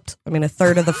corrupt. I mean, a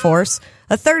third of the force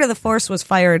was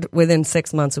fired within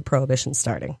 6 months of prohibition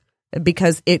starting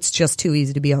because it's just too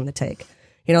easy to be on the take.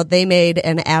 They made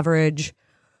an average,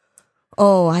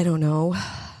 I don't know,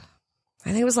 I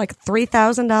think it was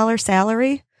 $3,000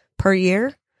 salary per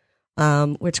year,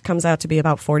 which comes out to be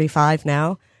about $45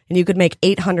 now. And you could make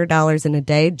 $800 in a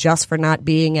day just for not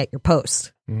being at your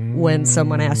post when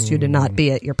someone asked you to not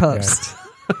be at your post.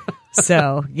 Yeah.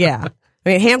 So, yeah. I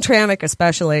mean, Hamtramck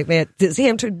especially,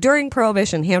 during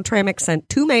Prohibition, Hamtramck sent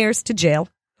 2 mayors to jail.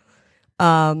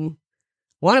 One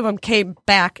of them came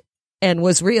back and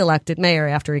was reelected mayor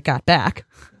after he got back.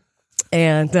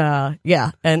 And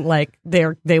and like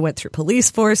they went through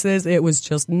police forces. It was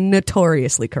just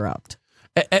notoriously corrupt.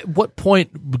 At what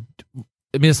point?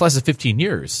 I mean, it's lasted 15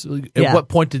 years. At what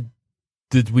point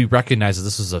did we recognize that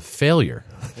this was a failure?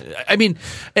 I mean,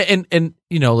 and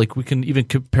you know, like we can even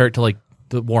compare it to like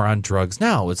the war on drugs.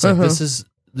 Now it's like this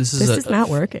is not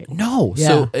working. No. Yeah.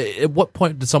 So at what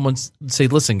point did someone say,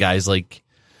 "Listen, guys, like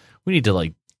we need to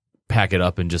like pack it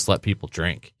up and just let people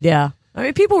drink"? Yeah. I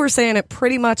mean, people were saying it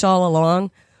pretty much all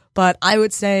along, but I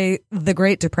would say the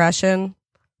Great Depression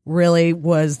really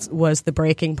was the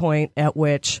breaking point at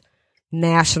which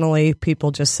nationally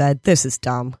people just said, this is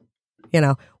dumb. You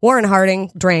know, Warren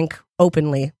Harding drank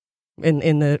openly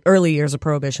in the early years of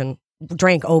Prohibition,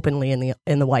 drank openly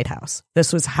in the White House.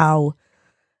 This was how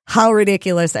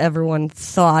ridiculous everyone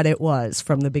thought it was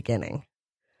from the beginning.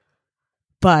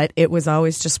 But it was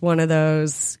always just one of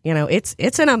those, you know, it's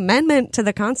an amendment to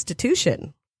the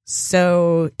Constitution.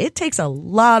 So it takes a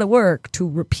lot of work to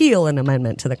repeal an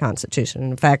amendment to the Constitution.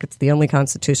 In fact, it's the only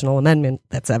constitutional amendment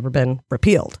that's ever been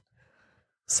repealed.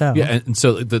 So yeah, and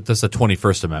so that's the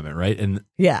 21st Amendment, right? And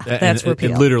that's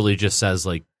repealed. It literally just says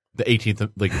like the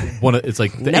 18th, like it's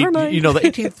like the Never mind. You know, the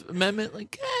 18th Amendment,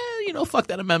 like you know, fuck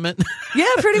that amendment. Yeah,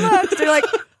 pretty much. They're like,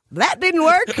 that didn't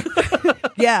work.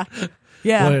 Yeah.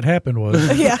 What had happened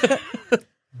was Yeah.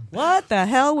 What the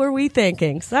hell were we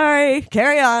thinking? Sorry.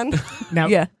 Carry on.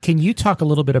 Now, can you talk a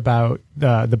little bit about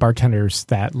the bartenders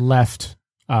that left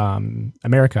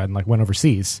America and like went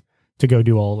overseas to go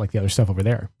do all like the other stuff over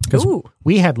there? Because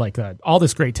we had like all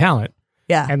this great talent,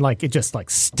 and like it just like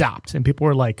stopped, and people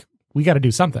were like, "We got to do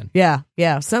something." Yeah.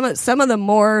 Some of the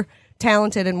more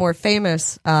talented and more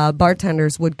famous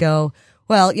bartenders would go.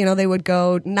 Well, you know, they would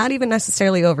go not even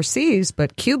necessarily overseas,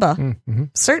 but Cuba,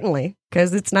 certainly,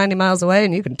 because it's 90 miles away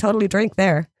and you can totally drink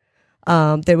there.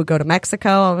 They would go to Mexico.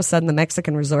 All of a sudden, the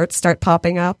Mexican resorts start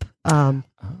popping up.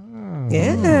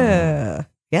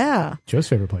 Yeah. Joe's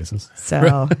favorite places.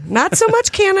 So not so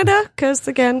much Canada, because,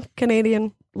 again,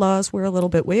 Canadian laws were a little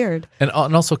bit weird. And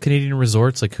also Canadian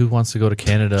resorts, like who wants to go to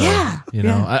Canada? Yeah. You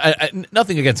know, I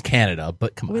nothing against Canada,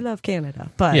 but come on. We love Canada,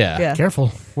 but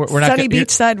Careful. We're not sunny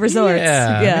beachside resorts.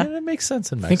 Yeah, that makes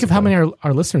sense in Mexico. Think of how many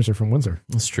our listeners are from Windsor.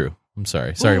 That's true. I'm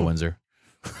sorry. Windsor.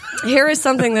 Here is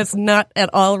something that's not at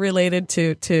all related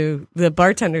to the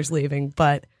bartenders leaving,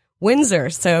 but Windsor.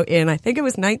 So I think it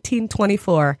was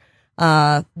 1924,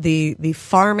 the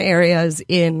farm areas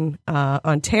in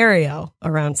Ontario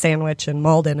around Sandwich and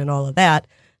Malden and all of that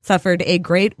suffered a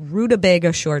great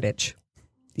rutabaga shortage.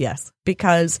 Yes,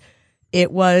 because it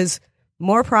was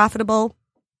more profitable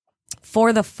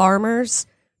for the farmers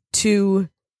to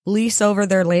lease over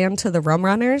their land to the rum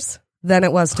runners than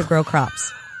it was to grow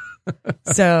crops.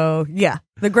 So, yeah,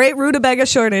 the great rutabaga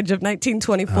shortage of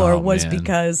 1924 was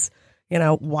because, you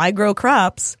know, why grow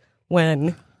crops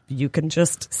when you can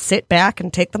just sit back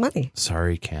and take the money?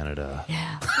 Sorry, Canada.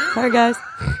 Yeah. Sorry, guys.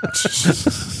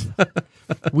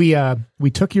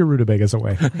 We took your rutabagas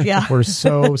away. Yeah. We're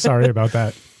so sorry about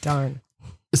that. Darn.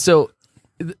 So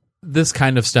this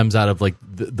kind of stems out of like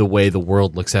the way the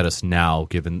world looks at us now,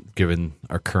 given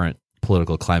our current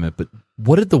political climate. But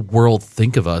what did the world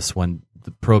think of us when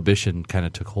the Prohibition kind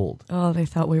of took hold? Oh, they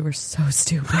thought we were so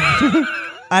stupid.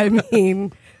 I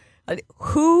mean,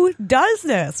 who does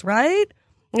this, right?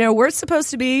 You know, we're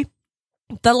supposed to be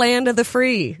the land of the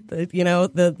free,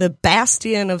 the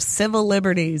bastion of civil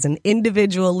liberties and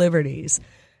individual liberties.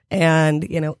 And,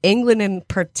 you know, England in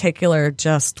particular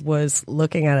just was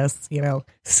looking at us, you know,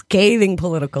 scathing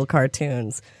political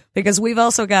cartoons, because we've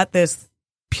also got this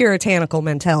puritanical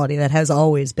mentality that has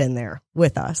always been there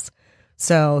with us.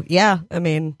 So, yeah, I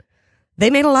mean, they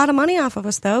made a lot of money off of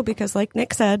us, though, because like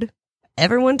Nick said,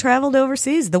 everyone traveled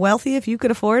overseas. The wealthy, if you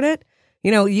could afford it,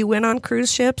 you know, you went on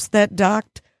cruise ships that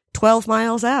docked 12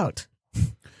 miles out.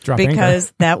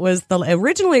 Because that was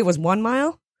originally it was 1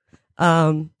 mile,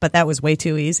 but that was way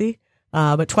too easy.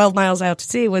 But 12 miles out to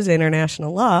sea was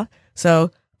international law.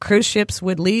 So cruise ships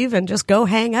would leave and just go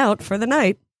hang out for the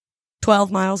night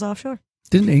 12 miles offshore.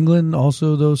 Didn't England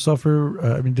also, though,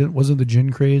 suffer? Wasn't the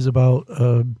gin craze about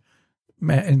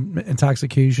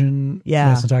intoxication,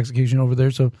 mass intoxication over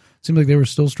there? So it seemed like they were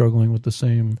still struggling with the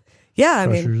same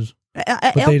pressures.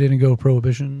 But they didn't go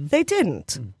Prohibition? They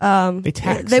didn't.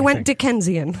 They went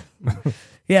Dickensian.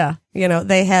 Yeah. You know,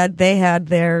 they had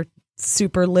their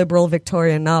super liberal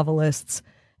Victorian novelists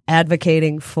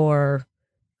advocating for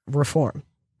reform,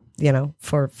 you know,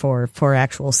 for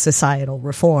actual societal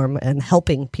reform and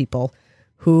helping people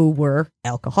who were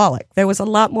alcoholic. There was a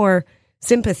lot more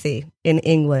sympathy in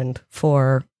England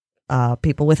for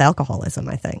people with alcoholism,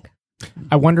 I think.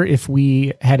 I wonder if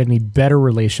we had any better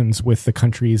relations with the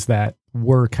countries that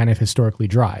were kind of historically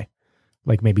dry,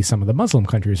 like maybe some of the Muslim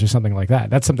countries or something like that.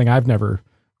 That's something I've never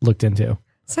looked into.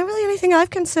 It's not really anything I've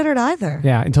considered either.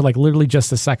 Yeah, until like literally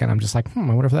just a second. I'm just like, I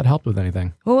wonder if that helped with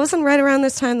anything. Well, wasn't right around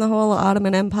this time the whole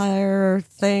Ottoman Empire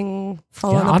thing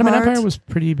falling apart? Ottoman Empire was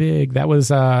pretty big. That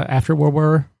was after World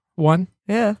War I.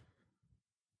 Yeah.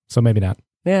 So maybe not.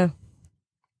 Yeah.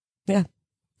 Yeah.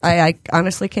 I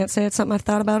honestly can't say it's something I've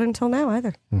thought about until now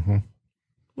either. Mm-hmm.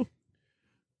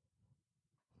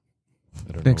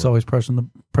 Nick's always pressing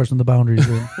the boundaries.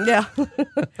 Yeah.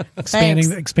 expanding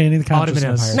the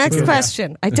consciousness. Next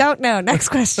question. I don't know. Next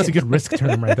question. That's a good risk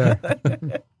term right there.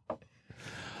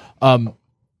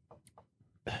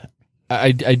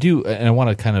 I do, and I want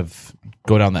to kind of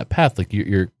go down that path. Like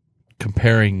you're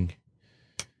comparing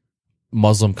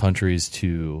Muslim countries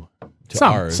to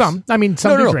ours. Some. I mean,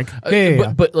 some do drink.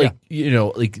 But like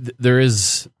there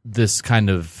is this kind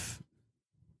of,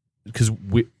 because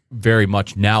we very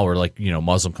much now are like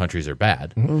Muslim countries are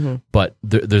bad, but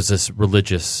there's this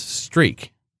religious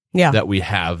streak that we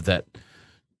have that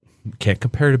can't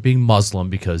compare to being Muslim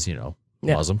because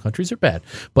Muslim countries are bad.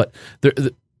 But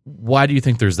why do you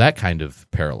think there's that kind of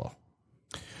parallel?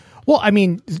 Well, I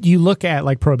mean, you look at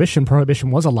like Prohibition. Prohibition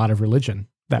was a lot of religion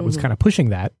that was kind of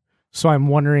pushing that. So I'm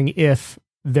wondering if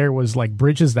there was like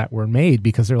bridges that were made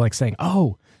because they're like saying,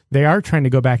 oh, they are trying to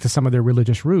go back to some of their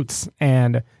religious roots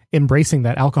and embracing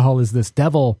that alcohol is this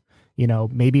devil.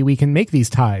 Maybe we can make these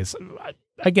ties.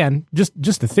 Again,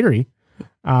 just a theory.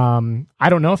 I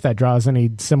don't know if that draws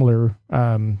any similar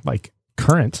like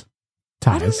current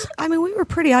ties. I mean, we were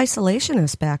pretty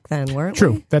isolationist back then, weren't we?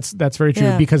 True. That's very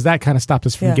true because that kind of stopped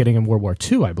us from getting in World War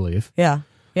II, I believe. Yeah.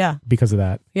 Yeah. Because of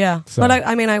that. Yeah. So. But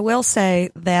I will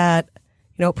say that,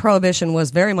 Prohibition was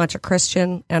very much a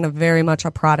Christian and a very much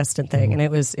a Protestant thing. And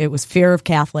it was fear of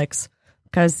Catholics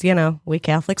because, we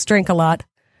Catholics drink a lot.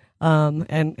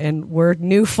 And we're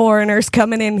new foreigners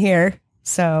coming in here.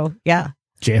 So, yeah.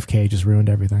 JFK just ruined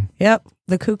everything. Yep.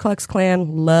 The Ku Klux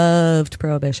Klan loved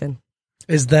Prohibition.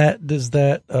 Does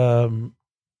that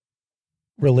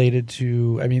related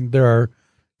to, I mean, there are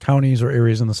counties or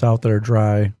areas in the South that are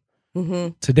dry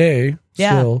today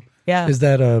still. Yeah. Is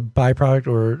that a byproduct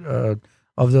or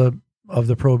of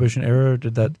the Prohibition era?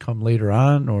 Did that come later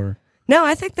on or? No,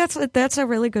 I think that's a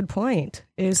really good point.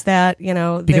 Is that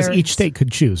because each state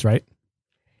could choose, right?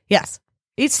 Yes,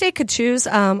 each state could choose.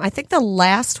 I think the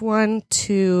last one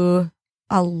to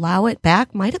allow it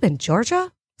back might have been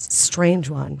Georgia. Strange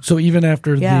one. So even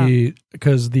after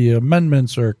because the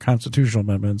amendments are constitutional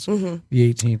amendments, the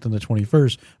 18th and the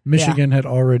 21st, Michigan had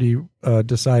already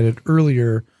decided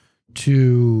earlier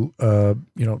to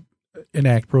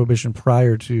enact prohibition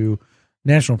prior to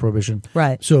national prohibition.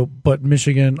 Right. So, but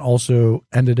Michigan also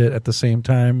ended it at the same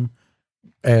time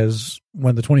as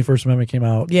when the 21st Amendment came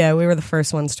out. Yeah, we were the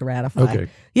first ones to ratify. Okay.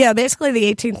 Yeah, basically the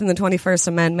 18th and the 21st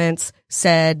Amendments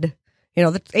said, the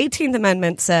 18th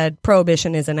Amendment said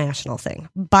prohibition is a national thing.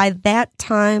 By that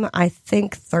time, I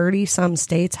think 30-some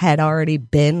states had already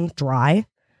been dry.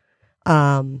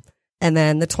 And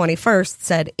then the 21st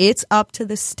said it's up to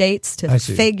the states to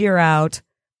figure out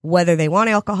whether they want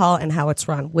alcohol and how it's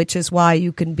run, which is why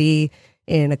you can be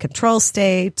in a control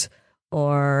state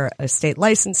or a state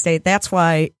licensed state. That's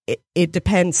why it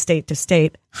depends state to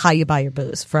state how you buy your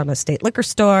booze, from a state liquor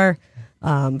store,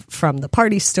 from the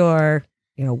party store,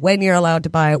 when you're allowed to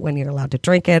buy it, when you're allowed to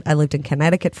drink it. I lived in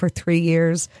Connecticut for 3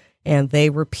 years, and they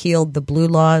repealed the blue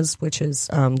laws, which is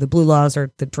the blue laws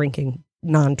are the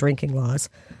non-drinking laws,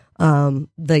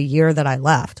 the year that I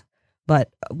left. But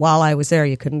while I was there,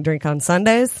 you couldn't drink on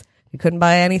Sundays. You couldn't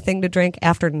buy anything to drink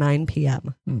after 9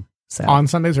 p.m. So on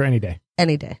Sundays or any day?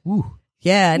 Any day. Ooh.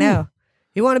 Yeah, I know.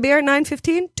 You want a beer at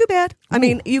 9:15? Too bad. I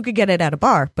mean, you could get it at a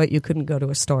bar, but you couldn't go to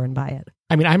a store and buy it.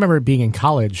 I mean, I remember being in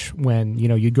college when,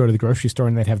 you'd go to the grocery store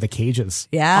and they'd have the cages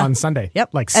on Sunday.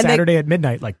 Yep. Like Saturday at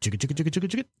midnight, like chugga, chugga, chugga, chugga,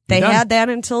 chugga. They had that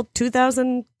until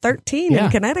 2013 in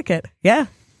Connecticut. Yeah.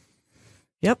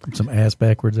 Yep. Some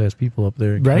ass-backwards people up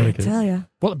there in Connecticut. I tell you.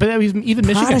 Well, but that was even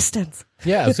Michigan. Protestants.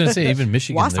 Yeah, I was going to say even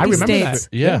Michigan. I remember that.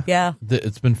 Yeah. Yeah.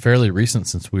 It's been fairly recent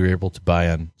since we were able to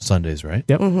buy on Sundays, right?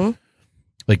 Yep. Mm-hmm.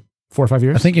 Like 4 or 5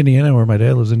 years? I think Indiana, where my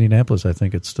dad lives, Indianapolis, I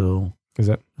think it's still... Is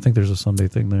it? I think there's a Sunday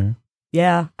thing there.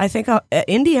 Yeah. I think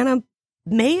Indiana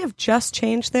may have just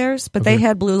changed theirs, but they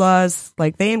had blue laws.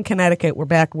 Like they in Connecticut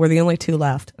were the only two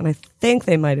left. And I think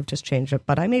they might have just changed it,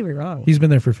 but I may be wrong. He's been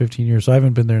there for 15 years, so I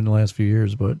haven't been there in the last few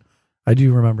years, but I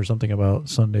do remember something about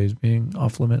Sundays being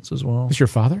off limits as well. Is your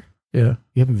father? Yeah.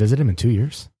 You haven't visited him in 2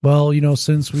 years? Well,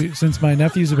 since my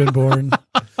nephews have been born,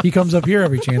 he comes up here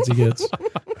every chance he gets.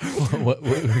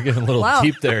 We're getting a little Wow.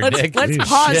 deep there, Nick. Let's Holy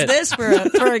pause shit. this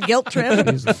for a guilt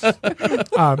trip.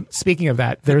 Speaking of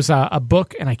that, there's a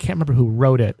book, and I can't remember who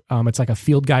wrote it. It's like a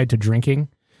field guide to drinking,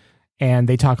 and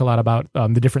they talk a lot about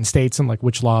the different states and like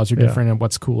which laws are different and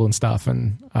what's cool and stuff.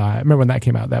 And I remember when that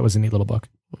came out, that was a neat little book.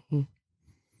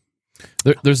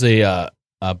 There's a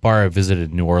bar I visited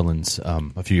in New Orleans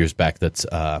a few years back that's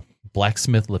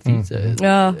Blacksmith Lafitte's.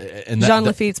 Jean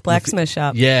Lafitte's blacksmith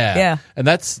shop. Yeah. Yeah. And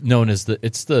that's known as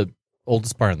it's the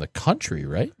oldest bar in the country,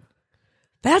 right?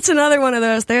 That's another one of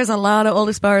those. There's a lot of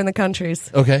oldest bar in the countries.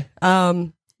 Okay.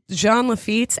 Jean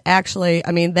Lafitte's actually,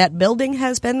 I mean, that building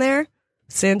has been there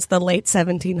since the late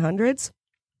 1700s,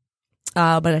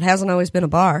 but it hasn't always been a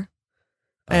bar.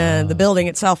 And the building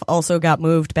itself also got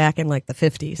moved back in like the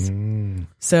 50s.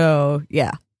 So,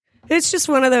 yeah. It's just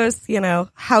one of those,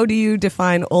 how do you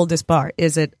define oldest bar?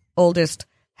 Is it oldest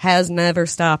has never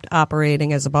stopped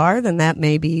operating as a bar? Then that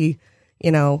may be,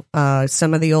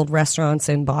 some of the old restaurants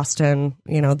in Boston,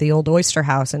 the old Oyster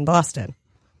House in Boston,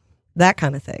 that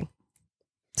kind of thing.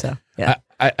 So, yeah.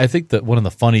 I think that one of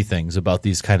the funny things about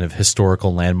these kind of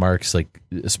historical landmarks, like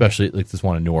especially like this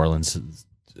one in New Orleans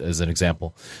as an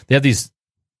example, they have these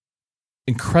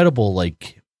incredible,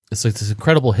 it's like this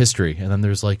incredible history, and then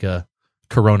there's like a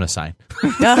Corona sign.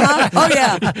 Oh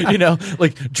yeah.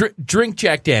 Like drink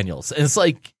Jack Daniels, and it's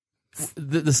like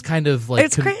this kind of like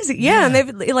it's crazy. Yeah, and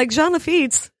they've like Jean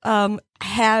Lafitte's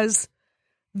has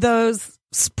those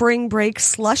spring break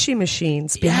slushy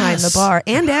machines behind the bar,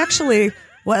 and actually,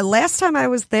 last time I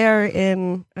was there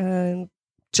in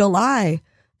July,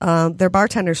 they're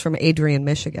bartenders from Adrian,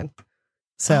 Michigan.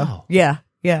 So yeah,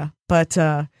 but.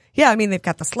 Yeah, I mean, they've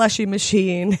got the slushy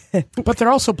machine. But they're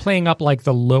also playing up like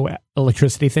the low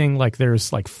electricity thing. Like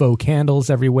there's like faux candles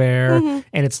everywhere,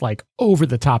 and it's like over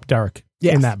the top dark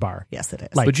in that bar. Yes, it is.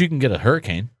 but you can get a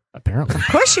hurricane. Apparently. Of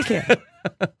course you can.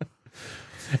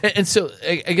 And so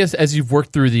I guess as you've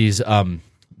worked through these,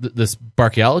 this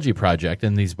barchaeology project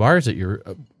and these bars that you're,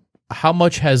 how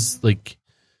much has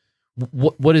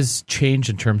what has changed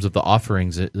in terms of the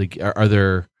offerings? Like, are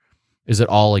there... Is it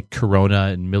all like Corona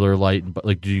and Miller Lite? And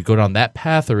like, do you go down that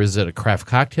path, or is it a craft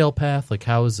cocktail path? Like,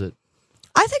 how is it?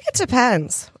 I think it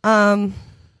depends. Honestly,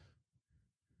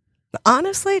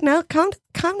 no. Come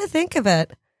to think of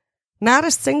it, not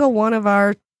a single one of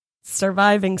our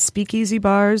surviving speakeasy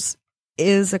bars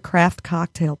is a craft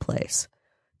cocktail place.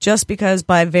 Just because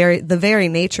by the very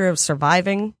nature of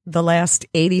surviving the last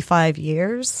 85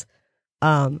 years,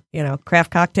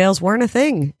 craft cocktails weren't a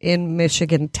thing in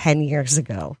Michigan 10 years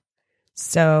ago.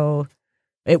 So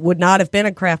it would not have been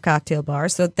a craft cocktail bar.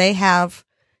 So they have,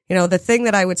 the thing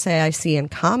that I would say I see in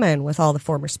common with all the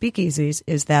former speakeasies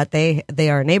is that they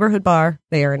are a neighborhood bar.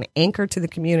 They are an anchor to the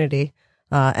community.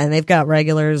 And they've got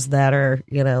regulars that are,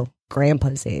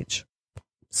 grandpa's age.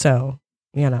 So,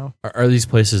 Are these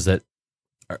places that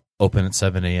are open at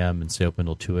 7 a.m. and stay open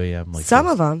till 2 a.m.? Like some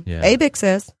of them. Yeah. Abix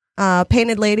is.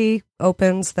 Painted Lady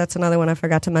opens. That's another one I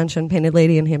forgot to mention. Painted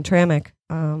Lady in Hamtramck.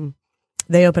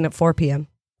 They open at 4 p.m.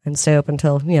 and stay open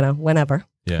till, whenever.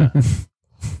 Yeah.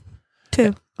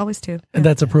 2. Always 2. And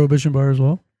that's a Prohibition bar as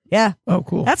well? Yeah. Oh,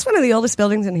 cool. That's one of the oldest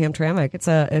buildings in Hamtramck.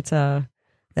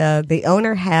 The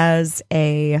owner has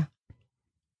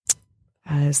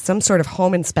some sort of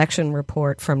home inspection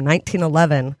report from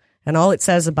 1911, and all it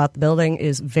says about the building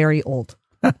is very old.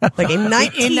 Like in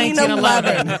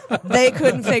 1911, they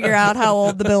couldn't figure out how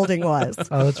old the building was.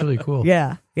 Oh, that's really cool.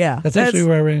 Yeah. That's actually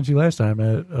where I ran into you last time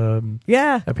at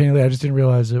Painted. I just didn't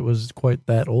realize it was quite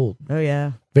that old. Oh,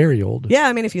 yeah. Very old. Yeah,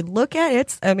 I mean, if you look at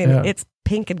it, it's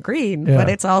pink and green, but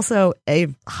it's also a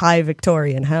high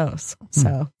Victorian house.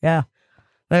 So, yeah.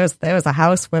 There was a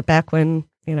house back when,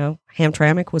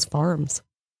 Hamtramck was farms.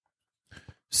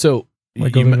 So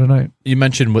Might go there tonight. you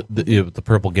mentioned with the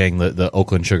Purple Gang, the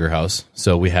Oakland Sugar House.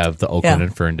 So we have the Oakland in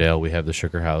Ferndale. We have the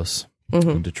Sugar House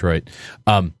in Detroit.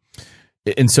 And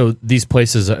so these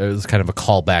places are kind of a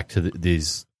callback to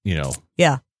these,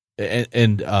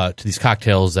 and to these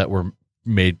cocktails that were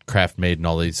craft made and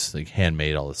all these like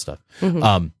handmade, all this stuff.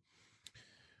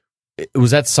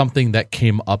 Was that something that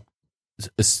came up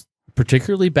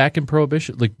particularly back in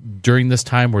Prohibition, like during this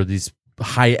time where these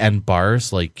high end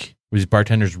bars, like were these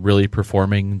bartenders really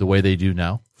performing the way they do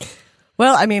now?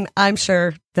 Well, I mean, I'm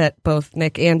sure that both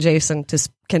Nick and Jason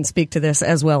can speak to this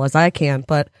as well as I can,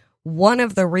 but one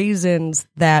of the reasons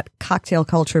that cocktail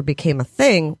culture became a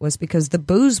thing was because the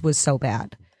booze was so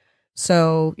bad.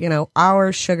 So,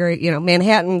 our sugar,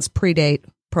 Manhattans predate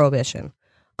Prohibition.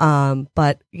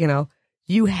 But,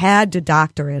 you had to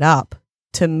doctor it up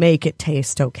to make it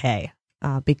taste okay,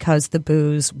 because the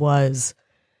booze was,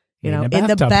 You know, In a in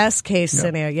the bathtub. best case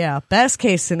scenario. Yeah, best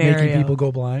case scenario. Making people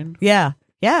go blind. Yeah.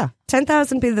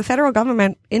 10,000 people. The federal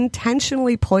government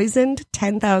intentionally poisoned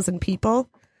 10,000 people.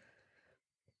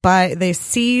 They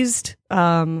seized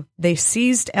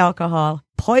alcohol,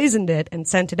 poisoned it, and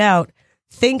sent it out,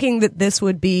 thinking that this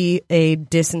would be a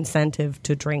disincentive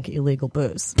to drink illegal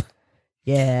booze.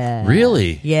 Yeah.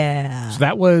 Really? Yeah. So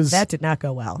that did not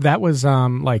go well. That was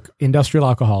like industrial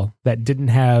alcohol that didn't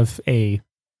have a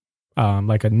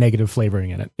like a negative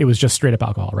flavoring in it. It was just straight up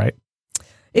alcohol, right?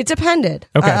 It depended.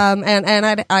 Okay.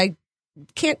 And I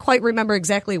can't quite remember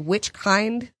exactly which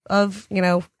kind of,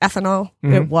 ethanol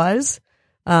it was.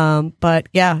 But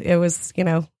yeah, it was,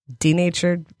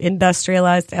 denatured,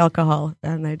 industrialized alcohol.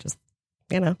 And they just,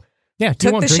 Yeah, you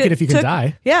took won't the drink shit- it if you can took-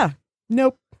 die. yeah.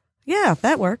 Nope. Yeah,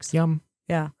 that works. Yum.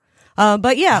 Yeah.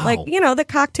 But yeah, Wow. like,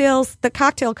 the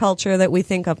cocktail culture that we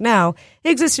think of now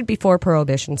existed before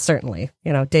Prohibition, certainly.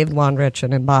 David Wondrich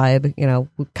and Imbibe,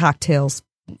 cocktails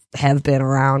have been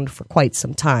around for quite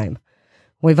some time.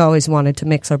 We've always wanted to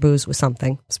mix our booze with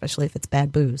something, especially if it's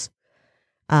bad booze.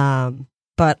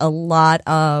 But a lot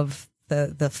of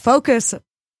the focus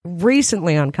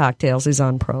recently on cocktails is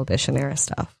on Prohibition era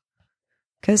stuff.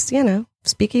 Because,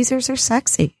 speakeasies are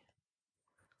sexy.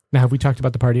 Now, have we talked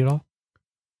about the party at all?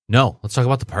 No, let's talk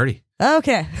about the party.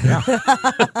 Okay.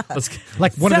 Let's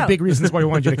Like one of the So- big reasons why we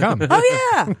wanted you to come.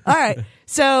 Oh, yeah. All right.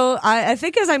 So I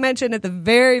think, as I mentioned at the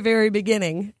very, very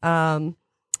beginning, on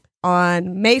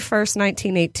May 1st,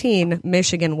 1918,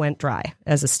 Michigan went dry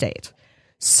as a state.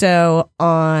 So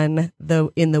in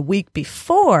the week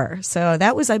before, so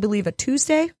that was, I believe, a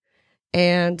Tuesday,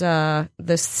 and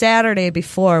the Saturday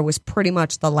before was pretty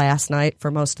much the last night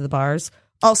for most of the bars.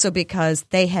 Also because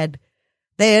they had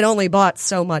only bought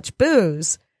so much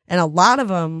booze, and a lot of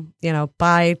them,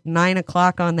 by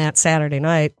 9:00 on that Saturday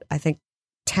night, I think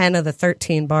 10 of the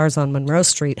 13 bars on Monroe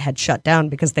Street had shut down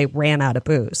because they ran out of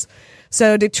booze.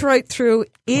 So Detroit threw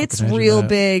its imagine real that.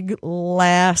 big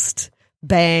last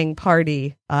bang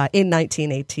party in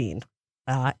 1918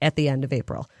 at the end of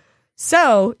April.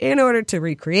 So in order to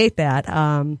recreate that,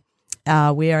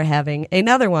 we are having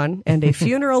another one and a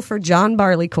funeral for John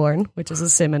Barleycorn, which is a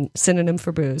synonym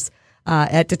for booze,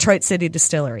 at Detroit City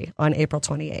Distillery on April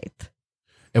 28th.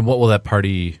 And what will that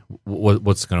party?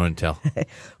 What's going to entail?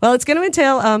 Well, it's going to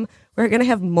entail we're going to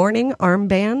have morning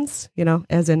armbands,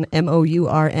 as in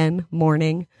MOURN,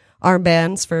 morning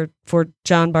armbands for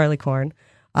John Barleycorn.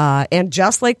 And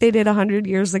just like they did 100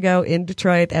 years ago in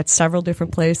Detroit at several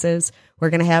different places, we're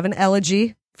going to have an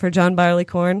elegy for John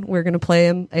Barleycorn. We're going to play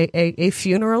him a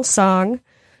funeral song.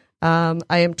 I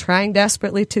am trying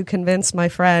desperately to convince my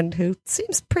friend, who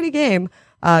seems pretty game,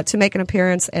 to make an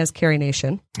appearance as Carrie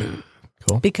Nation.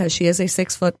 Cool. Because she is a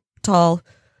 6 foot tall,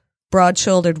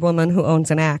 broad-shouldered woman who owns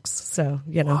an axe. So,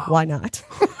 why not?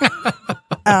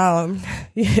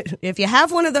 If you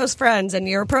have one of those friends and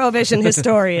you're a Prohibition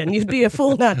historian, you'd be a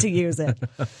fool not to use it.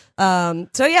 And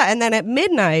then at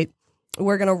midnight,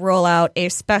 we're going to roll out a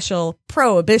special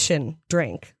Prohibition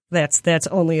drink that's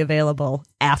only available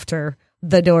after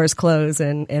the doors close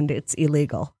and it's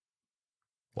illegal.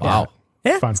 Wow,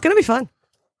 Yeah, Fun. it's going to be fun.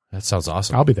 that sounds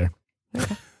awesome. I'll be there.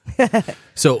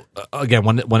 So again,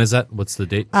 when is that? What's the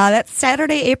date? That's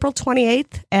Saturday, April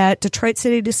 28th at Detroit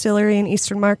City Distillery in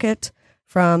Eastern Market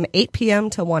from 8 p.m.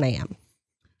 to 1 a.m.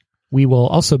 We will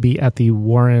also be at the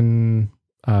Warren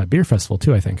Beer Festival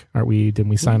too, I think. Aren't we? Didn't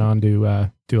we sign on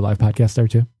to do a live podcast there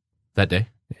too? That day?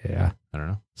 Yeah. I don't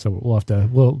know. So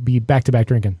we'll be back to back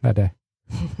drinking that day.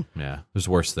 Yeah, there's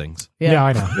worse things. Yeah,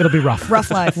 I know. It'll be rough.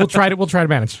 Rough life. We'll try to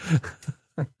manage.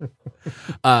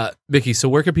 Vicky, so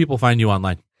where can people find you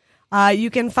online? You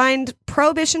can find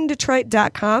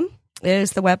prohibitiondetroit.com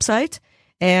is the website,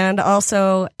 and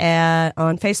also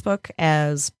on Facebook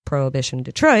as Prohibition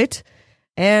Detroit,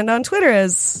 and on Twitter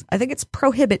as, I think it's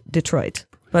Prohibit Detroit.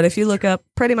 But if you look up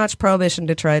pretty much Prohibition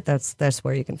Detroit, that's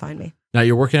where you can find me. Now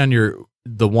you're working on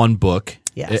the one book.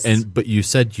 Yes. But you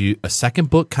said a second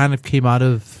book kind of came out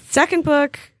of. Second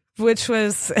book, which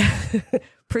was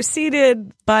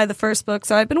preceded by the first book.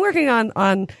 So I've been working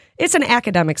on it's an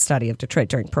academic study of Detroit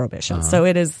during Prohibition. So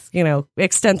it is,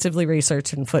 extensively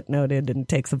researched and footnoted and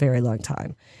takes a very long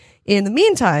time. In the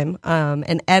meantime,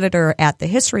 an editor at the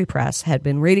History Press had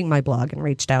been reading my blog and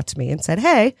reached out to me and said,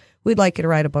 "Hey, we'd like you to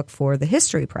write a book for the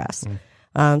History Press."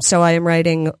 So I am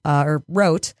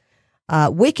wrote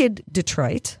Wicked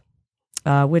Detroit,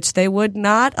 which they would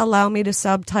not allow me to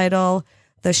subtitle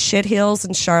 "The Shithills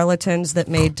and Charlatans That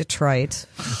Made Detroit."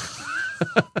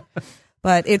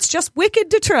 But it's just Wicked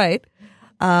Detroit.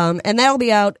 And that'll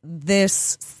be out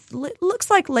looks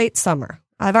like late summer.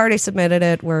 I've already submitted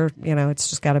it where, it's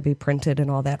just got to be printed and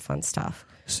all that fun stuff.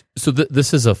 So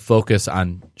this is a focus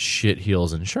on shit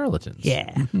heels and charlatans.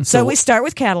 Yeah. So we start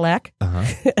with Cadillac,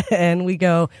 and we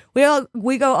go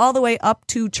all the way up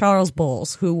to Charles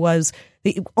Bowles, who was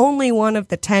the only one of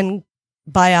the 10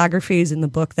 biographies in the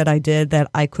book that I did that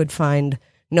I could find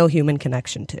no human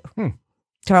connection to.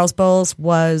 Charles Bowles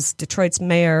was Detroit's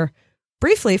mayor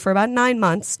briefly for about 9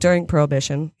 months during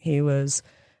Prohibition. He was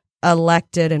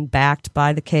elected and backed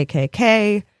by the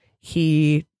KKK.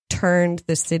 He turned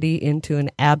the city into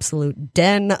an absolute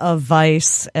den of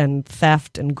vice and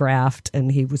theft and graft,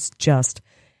 and he was just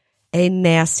a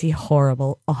nasty,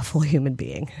 horrible, awful human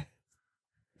being.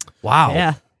 Wow.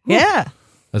 Yeah. Yeah.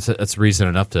 That's reason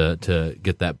enough to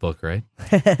get that book, right?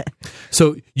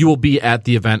 So you will be at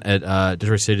the event at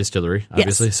Detroit State Distillery,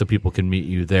 obviously, so people can meet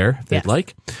you there if they'd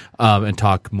like, and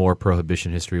talk more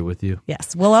Prohibition history with you.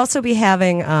 Yes. We'll also be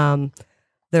having,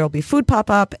 there will be food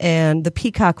pop-up, and the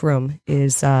Peacock Room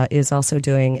is also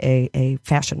doing a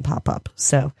fashion pop-up.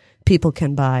 So people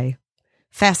can buy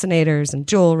fascinators and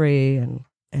jewelry and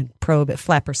Prohibit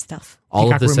flapper stuff. All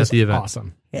Peacock of this Room at is the event.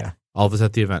 Awesome. Yeah. All of this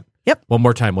at the event. Yep. One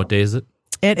more time. What day is it?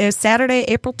 It is Saturday,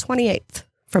 April 28th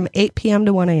from 8 p.m.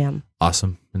 to 1 a.m.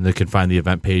 Awesome. And they can find the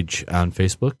event page on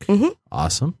Facebook.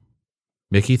 Awesome.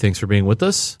 Mickey, thanks for being with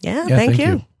us. Yeah, thank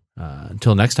you.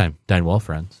 Until next time, dine well,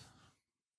 friends.